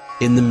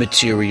in the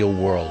material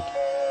world.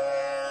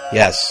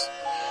 Yes,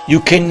 you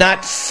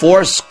cannot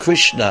force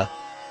Krishna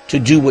to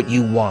do what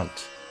you want.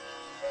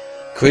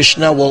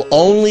 Krishna will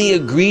only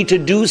agree to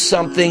do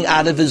something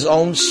out of his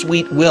own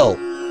sweet will.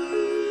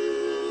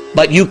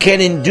 But you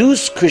can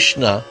induce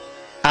Krishna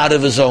out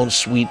of his own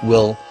sweet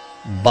will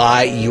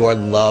by your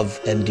love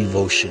and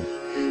devotion,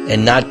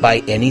 and not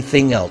by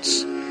anything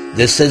else.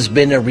 This has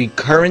been a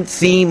recurrent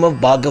theme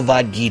of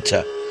Bhagavad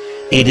Gita.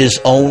 It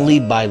is only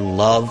by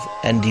love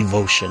and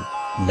devotion,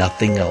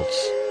 nothing else.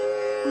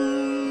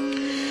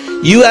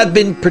 You have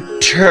been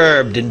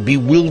perturbed and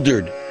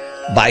bewildered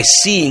by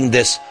seeing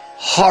this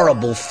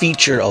horrible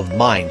feature of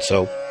mine.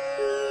 So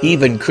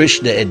even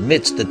Krishna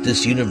admits that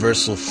this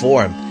universal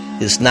form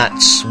is not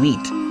sweet,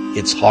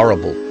 it's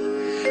horrible.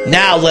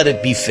 Now let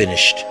it be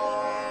finished.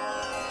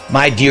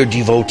 My dear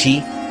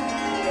devotee,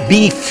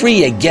 be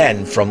free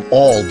again from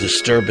all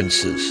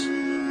disturbances.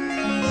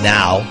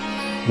 Now,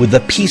 with a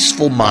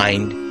peaceful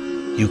mind,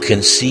 you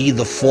can see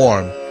the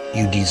form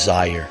you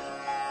desire.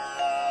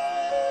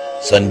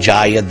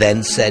 Sanjaya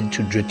then said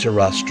to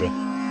Dhritarashtra,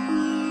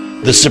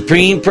 the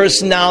Supreme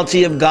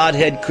Personality of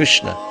Godhead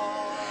Krishna,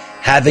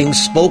 having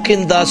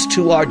spoken thus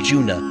to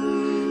Arjuna,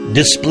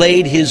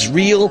 displayed his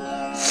real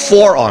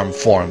four-arm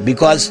form,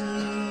 because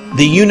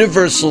the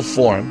universal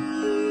form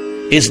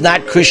is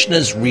not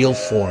Krishna's real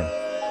form.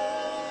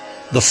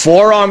 The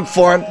four-arm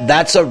form,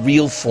 that's a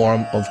real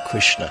form of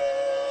Krishna.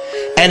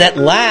 And at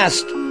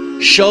last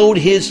showed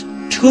his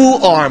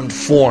two-armed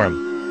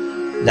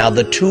form. Now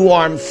the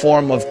two-armed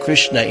form of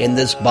Krishna in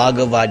this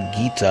Bhagavad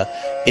Gita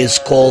is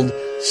called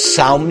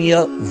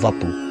Saumya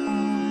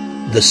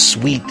Vapu, the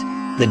sweet,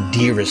 the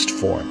dearest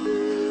form.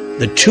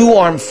 The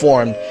two-armed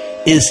form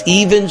is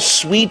even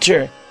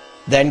sweeter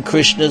than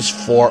Krishna's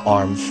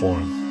four-armed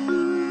form.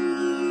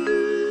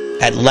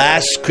 At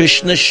last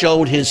Krishna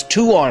showed his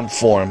two-armed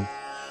form,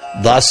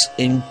 thus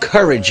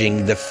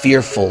encouraging the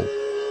fearful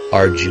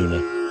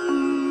Arjuna.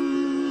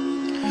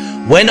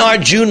 When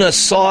Arjuna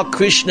saw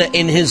Krishna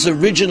in his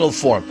original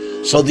form,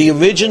 so the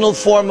original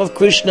form of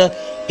Krishna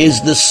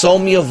is the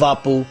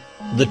Somyavapu,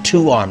 the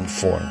two-armed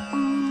form.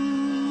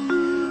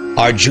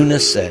 Arjuna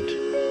said,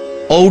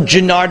 "O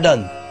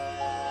Janardhan,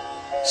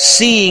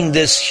 seeing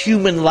this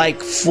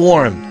human-like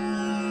form,"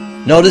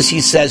 notice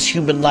he says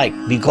human-like,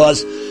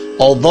 because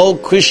although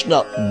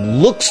Krishna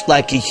looks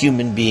like a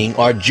human being,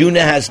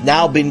 Arjuna has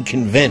now been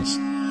convinced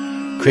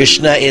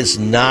Krishna is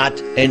not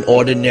an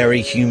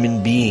ordinary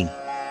human being.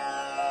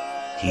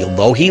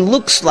 Although he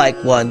looks like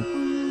one,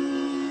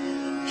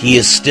 he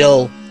is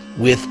still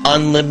with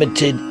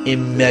unlimited,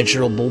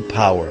 immeasurable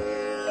power.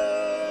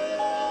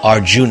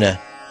 Arjuna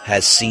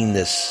has seen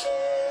this.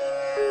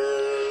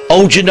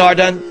 O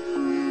Janardhan,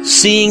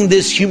 seeing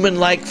this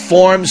human-like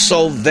form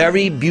so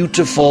very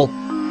beautiful,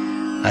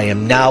 I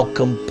am now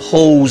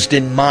composed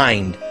in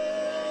mind,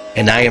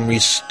 and I am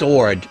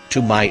restored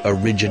to my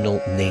original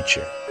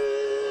nature.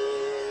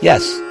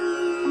 Yes,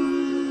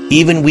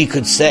 even we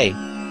could say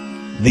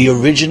the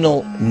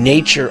original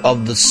nature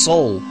of the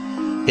soul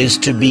is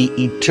to be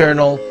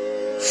eternal,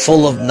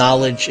 full of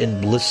knowledge and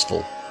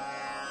blissful,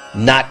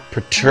 not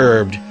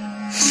perturbed,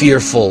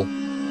 fearful,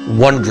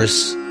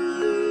 wondrous.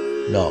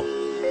 No.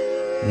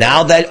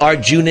 Now that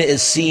Arjuna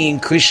is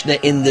seeing Krishna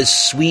in this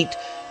sweet,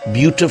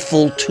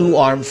 beautiful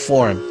two-armed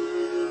form,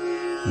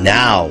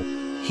 now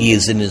he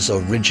is in his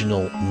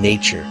original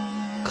nature,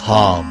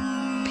 calm,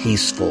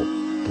 peaceful,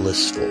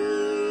 blissful.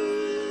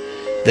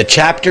 The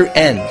chapter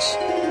ends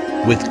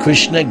with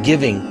Krishna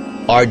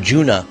giving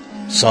Arjuna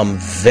some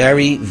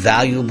very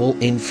valuable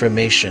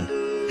information,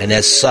 and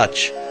as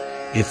such,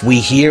 if we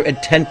hear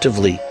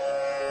attentively,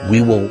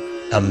 we will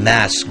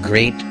amass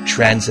great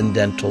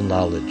transcendental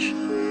knowledge.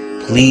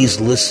 Please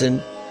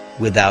listen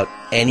without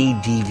any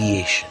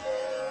deviation.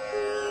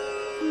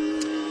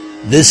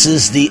 This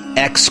is the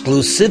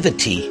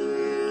exclusivity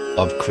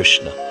of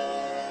Krishna.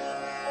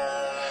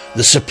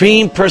 The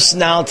Supreme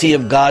Personality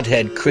of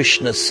Godhead,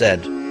 Krishna,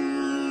 said,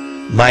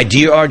 "My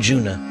dear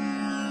Arjuna,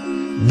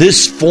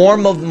 this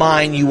form of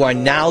mine you are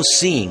now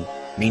seeing,"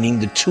 meaning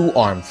the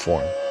two-armed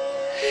form,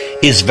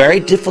 "is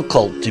very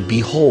difficult to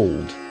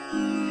behold.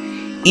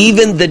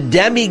 Even the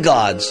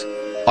demigods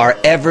are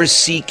ever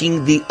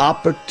seeking the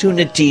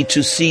opportunity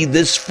to see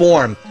this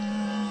form,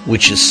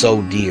 which is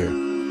so dear."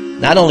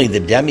 Not only the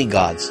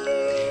demigods,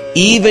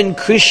 even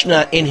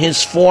Krishna in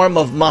his form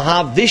of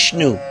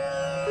Mahavishnu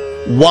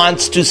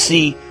wants to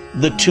see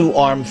the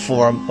two-armed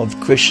form of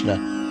Krishna.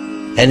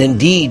 And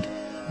indeed,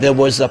 there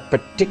was a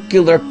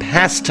particular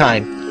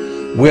pastime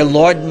where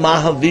Lord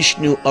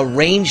Mahavishnu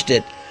arranged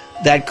it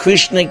that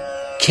Krishna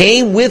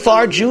came with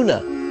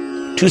Arjuna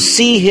to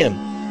see him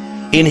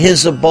in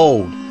his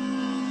abode,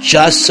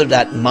 just so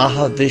that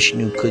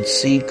Mahavishnu could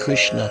see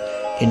Krishna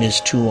in his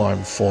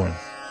two-armed form.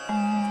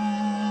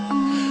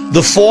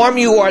 The form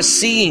you are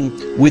seeing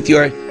with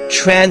your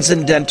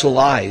transcendental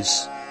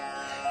eyes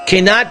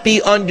cannot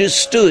be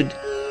understood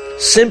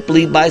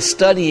simply by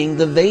studying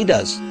the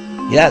Vedas.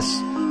 Yes,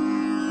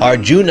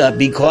 Arjuna,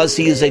 because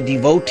he is a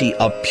devotee,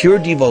 a pure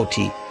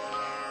devotee,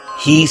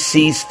 he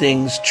sees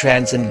things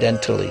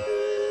transcendentally,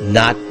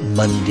 not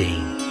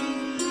mundane.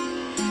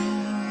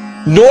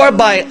 Nor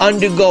by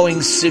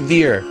undergoing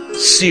severe,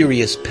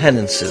 serious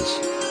penances,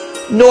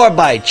 nor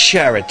by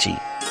charity,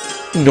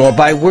 nor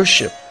by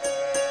worship.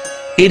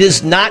 It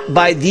is not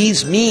by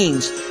these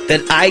means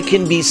that I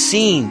can be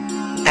seen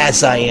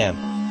as I am.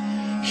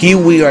 Here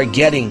we are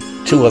getting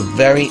to a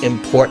very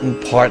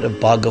important part of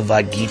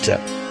Bhagavad Gita.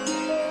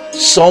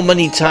 So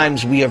many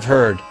times we have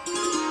heard,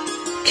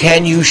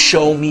 "Can you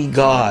show me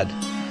God?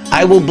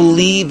 I will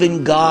believe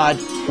in God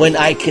when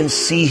I can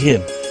see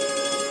Him."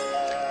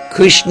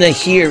 Krishna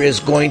here is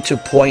going to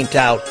point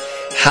out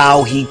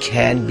how He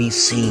can be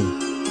seen.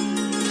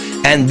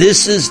 And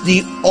this is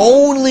the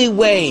only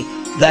way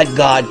that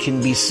God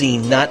can be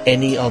seen, not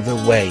any other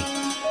way.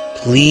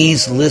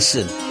 Please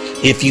listen.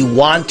 If you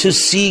want to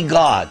see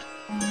God,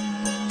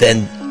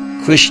 then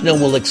Krishna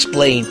will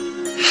explain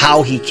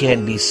how He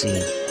can be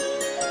seen.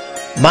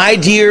 My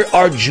dear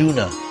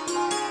Arjuna,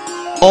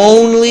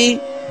 only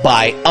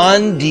by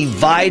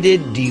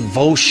undivided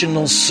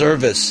devotional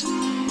service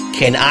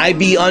can I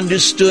be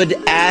understood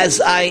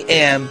as I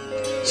am,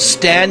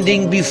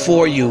 standing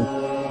before you,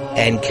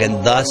 and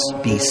can thus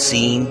be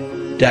seen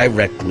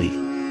directly.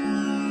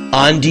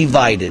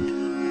 Undivided.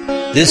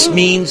 This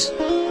means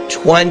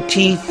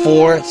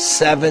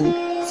 24/7,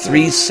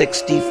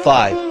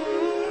 365.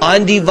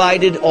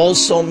 Undivided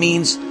also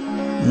means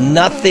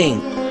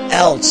nothing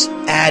else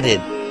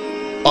added,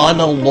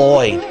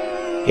 unalloyed.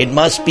 It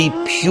must be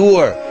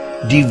pure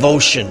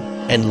devotion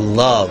and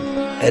love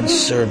and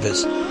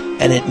service,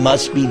 and it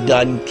must be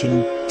done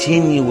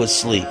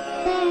continuously.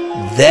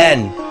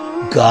 Then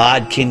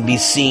God can be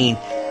seen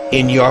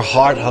in your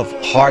heart of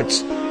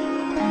hearts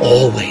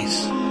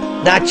always.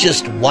 Not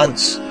just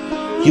once.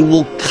 You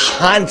will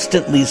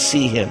constantly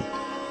see Him.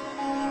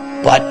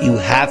 But you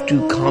have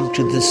to come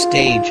to the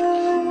stage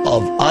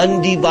of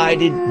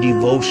undivided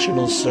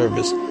devotional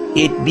service.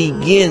 It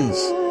begins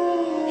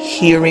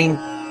hearing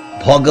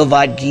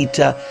Bhagavad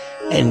Gita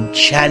and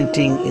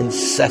chanting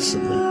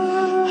incessantly.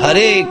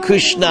 Hare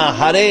Krishna,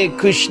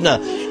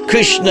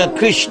 Krishna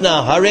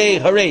Krishna, Hare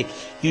Hare.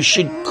 You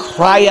should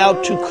cry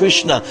out to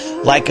Krishna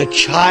like a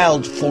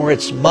child for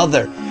its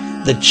mother.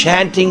 The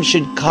chanting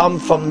should come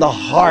from the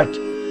heart.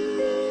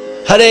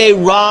 Hare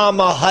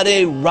Rama,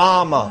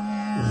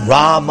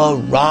 Rama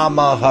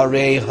Rama,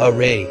 Hare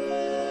Hare.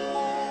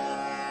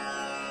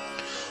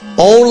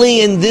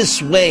 Only in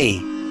this way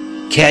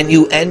can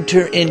you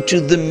enter into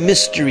the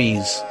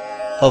mysteries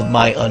of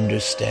my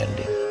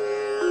understanding.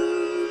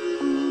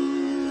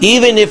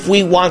 Even if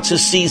we want to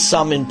see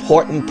some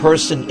important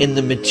person in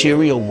the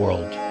material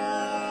world,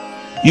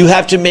 you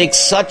have to make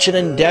such an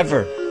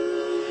endeavor.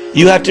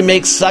 You have to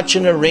make such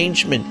an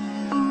arrangement.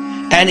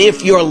 And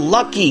if you're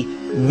lucky,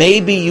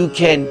 maybe you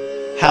can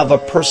have a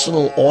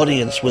personal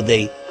audience with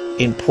a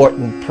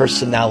important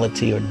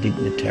personality or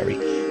dignitary.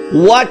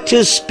 What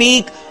to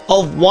speak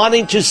of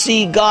wanting to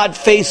see God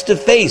face to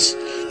face?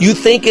 You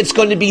think it's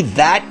going to be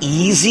that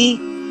easy?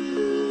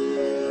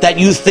 That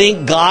you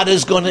think God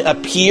is going to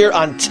appear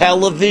on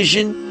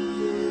television?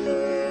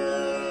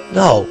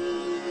 No.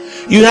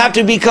 You have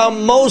to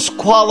become most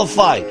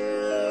qualified.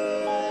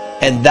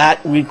 And that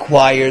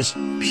requires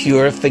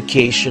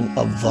purification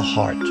of the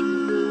heart.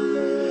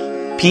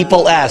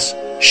 People ask,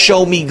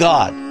 show me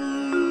God.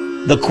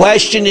 The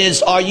question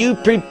is, are you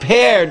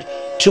prepared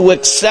to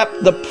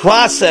accept the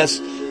process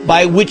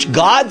by which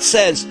God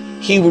says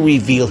He will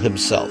reveal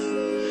Himself?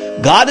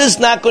 God is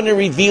not going to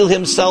reveal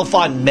Himself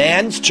on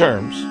man's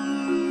terms.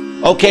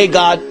 Okay,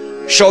 God,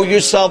 show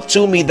yourself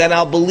to me, then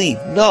I'll believe.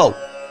 No.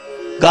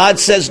 God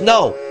says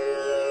no.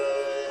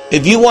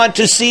 If you want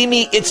to see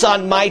me, it's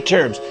on my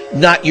terms,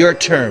 not your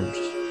terms.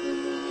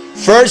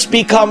 First,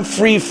 become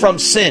free from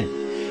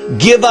sin.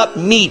 Give up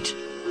meat,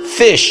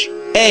 fish,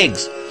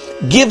 eggs.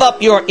 Give up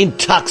your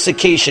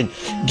intoxication.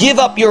 Give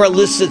up your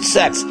illicit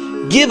sex.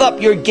 Give up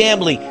your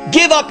gambling.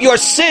 Give up your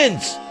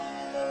sins.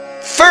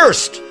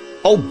 First,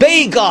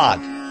 obey God.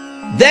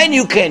 Then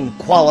you can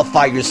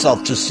qualify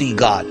yourself to see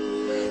God.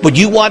 But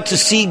you want to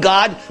see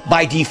God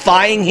by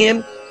defying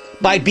Him,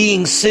 by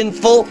being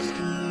sinful,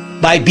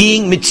 by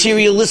being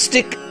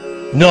materialistic?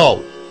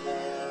 No.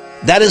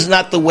 That is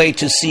not the way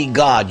to see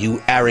God,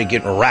 you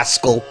arrogant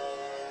rascal.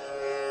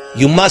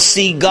 You must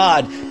see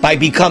God by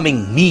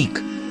becoming meek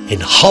and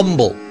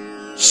humble,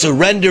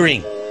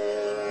 surrendering.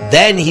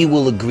 Then He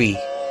will agree.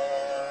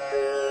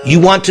 You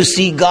want to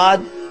see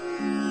God?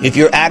 If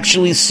you're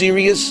actually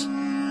serious,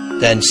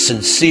 then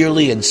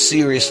sincerely and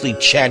seriously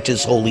chant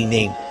His holy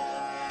name.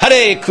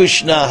 Hare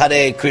Krishna,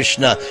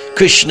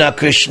 Krishna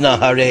Krishna,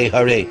 Hare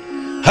Hare.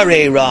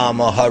 Hare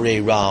Rama,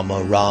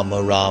 Rama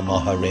Rama,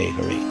 Hare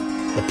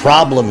Hare. The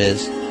problem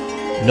is,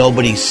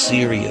 nobody's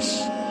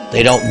serious.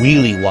 They don't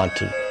really want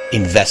to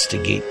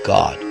investigate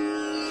God.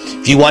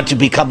 If you want to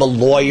become a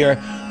lawyer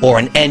or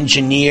an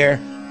engineer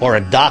or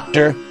a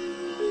doctor,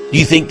 do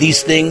you think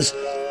these things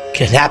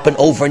can happen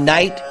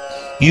overnight?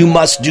 You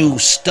must do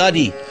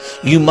study.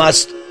 You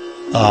must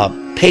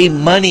pay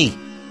money.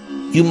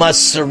 You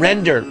must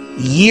surrender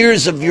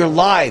years of your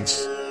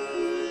lives.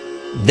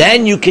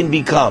 Then you can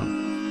become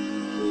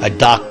a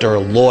doctor, a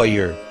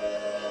lawyer,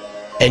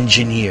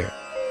 engineer.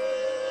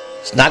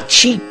 It's not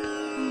cheap.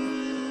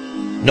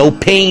 No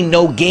pain,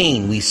 no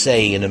gain, we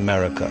say in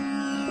America.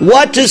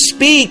 What to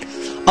speak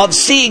of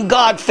seeing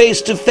God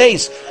face to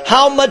face?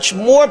 How much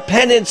more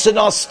penance and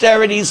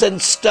austerities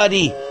and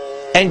study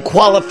and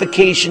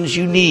qualifications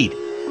you need?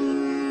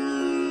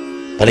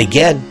 But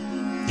again,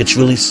 it's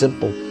really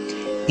simple.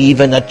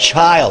 Even a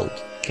child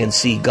can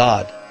see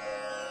God.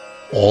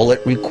 All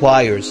it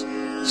requires,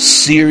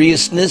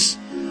 seriousness,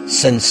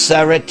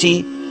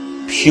 sincerity,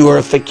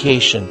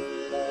 purification,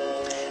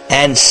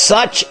 and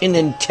such an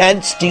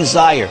intense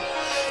desire.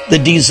 The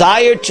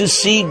desire to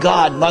see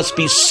God must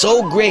be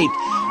so great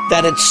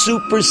that it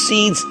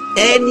supersedes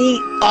any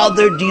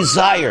other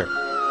desire.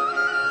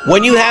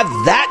 When you have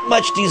that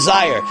much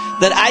desire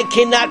that I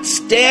cannot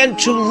stand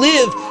to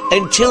live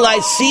until I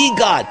see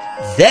God,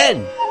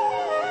 then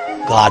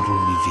God will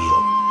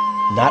reveal,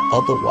 not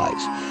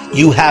otherwise.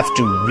 You have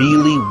to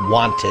really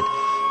want it.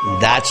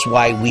 That's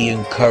why we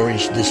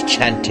encourage this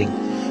chanting,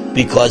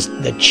 because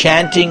the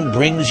chanting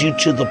brings you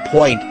to the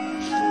point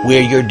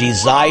where your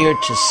desire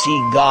to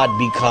see God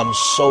becomes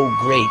so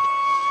great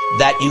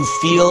that you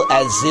feel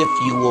as if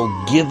you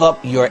will give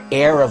up your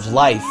air of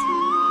life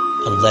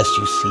unless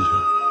you see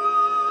Him.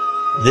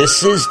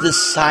 This is the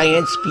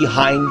science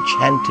behind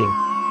chanting.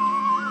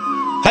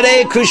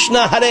 Hare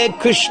Krishna,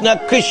 Krishna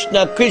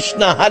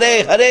Krishna,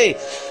 Hare Hare.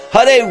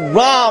 Hare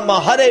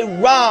Rama,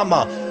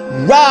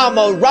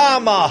 Rama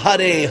Rama,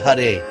 Hare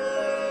Hare.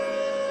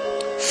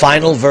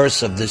 Final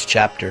verse of this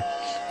chapter,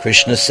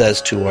 Krishna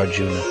says to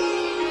Arjuna,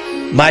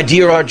 my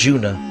dear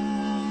Arjuna,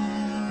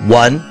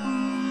 one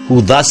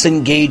who thus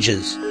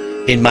engages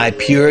in my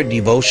pure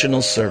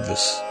devotional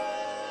service,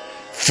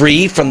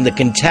 free from the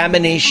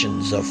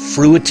contaminations of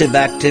fruitive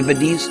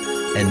activities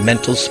and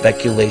mental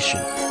speculation,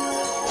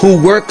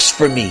 who works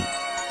for me,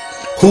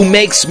 who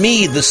makes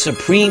me the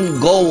supreme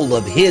goal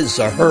of his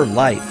or her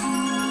life,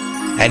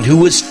 and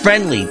who is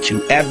friendly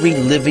to every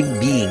living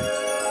being,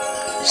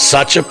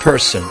 such a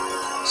person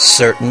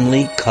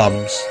certainly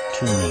comes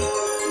to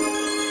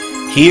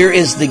me. Here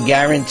is the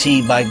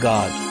guarantee by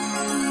God.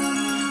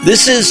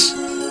 This is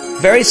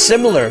very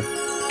similar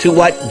to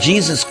what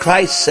Jesus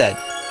Christ said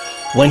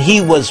when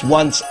he was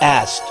once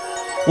asked,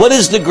 "What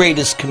is the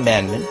greatest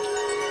commandment?"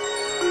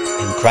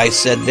 And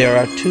Christ said there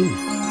are two.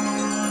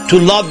 To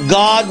love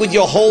God with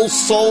your whole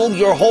soul,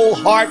 your whole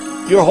heart,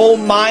 your whole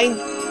mind.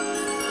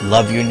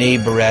 Love your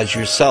neighbor as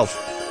yourself.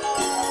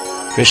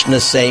 Krishna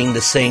is saying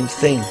the same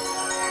thing.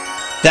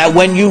 That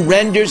when you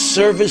render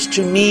service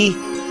to me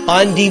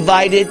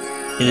undivided,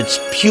 and it's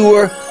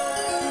pure,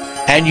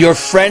 and you're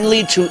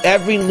friendly to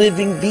every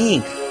living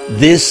being,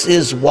 this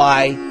is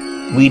why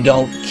we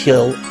don't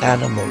kill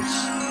animals.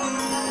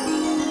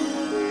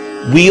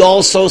 We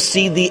also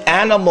see the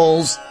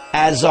animals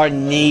as our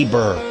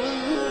neighbor.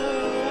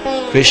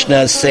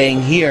 Krishna is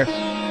saying here,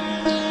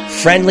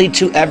 friendly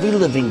to every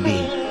living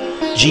being.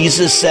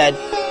 Jesus said,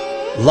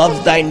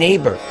 love thy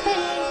neighbor.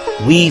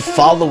 We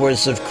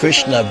followers of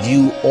Krishna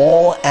view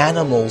all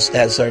animals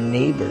as our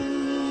neighbor.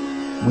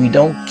 We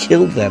don't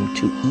kill them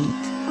to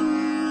eat.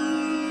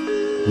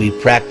 We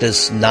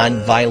practice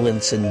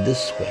non-violence in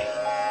this way.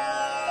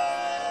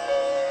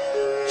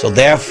 So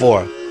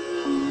therefore,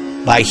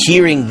 by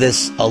hearing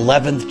this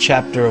 11th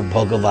chapter of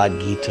Bhagavad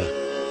Gita,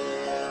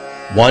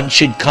 one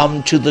should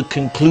come to the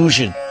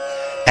conclusion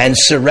and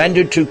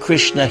surrender to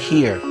Krishna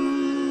here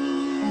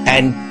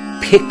and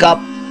pick up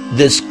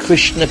this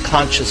Krishna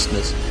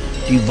consciousness,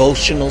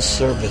 devotional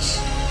service.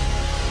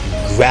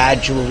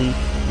 Gradually,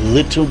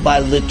 little by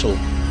little,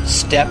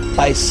 step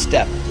by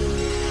step,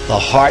 the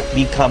heart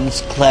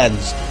becomes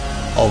cleansed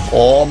of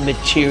all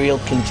material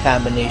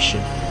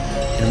contamination.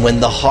 And when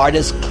the heart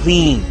is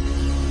clean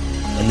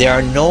and there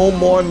are no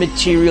more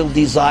material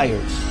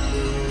desires,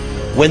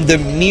 when the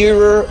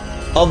mirror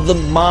of the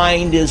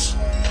mind is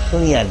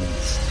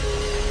cleansed,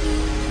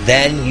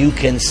 then you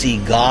can see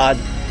God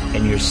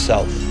and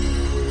yourself.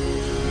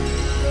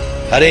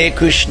 Hare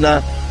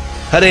Krishna,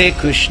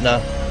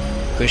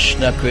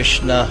 Krishna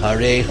Krishna,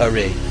 Hare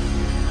Hare,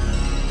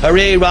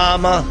 Hare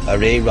Rama,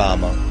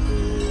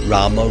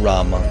 Rama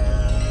Rama,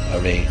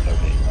 Hare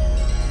Hare.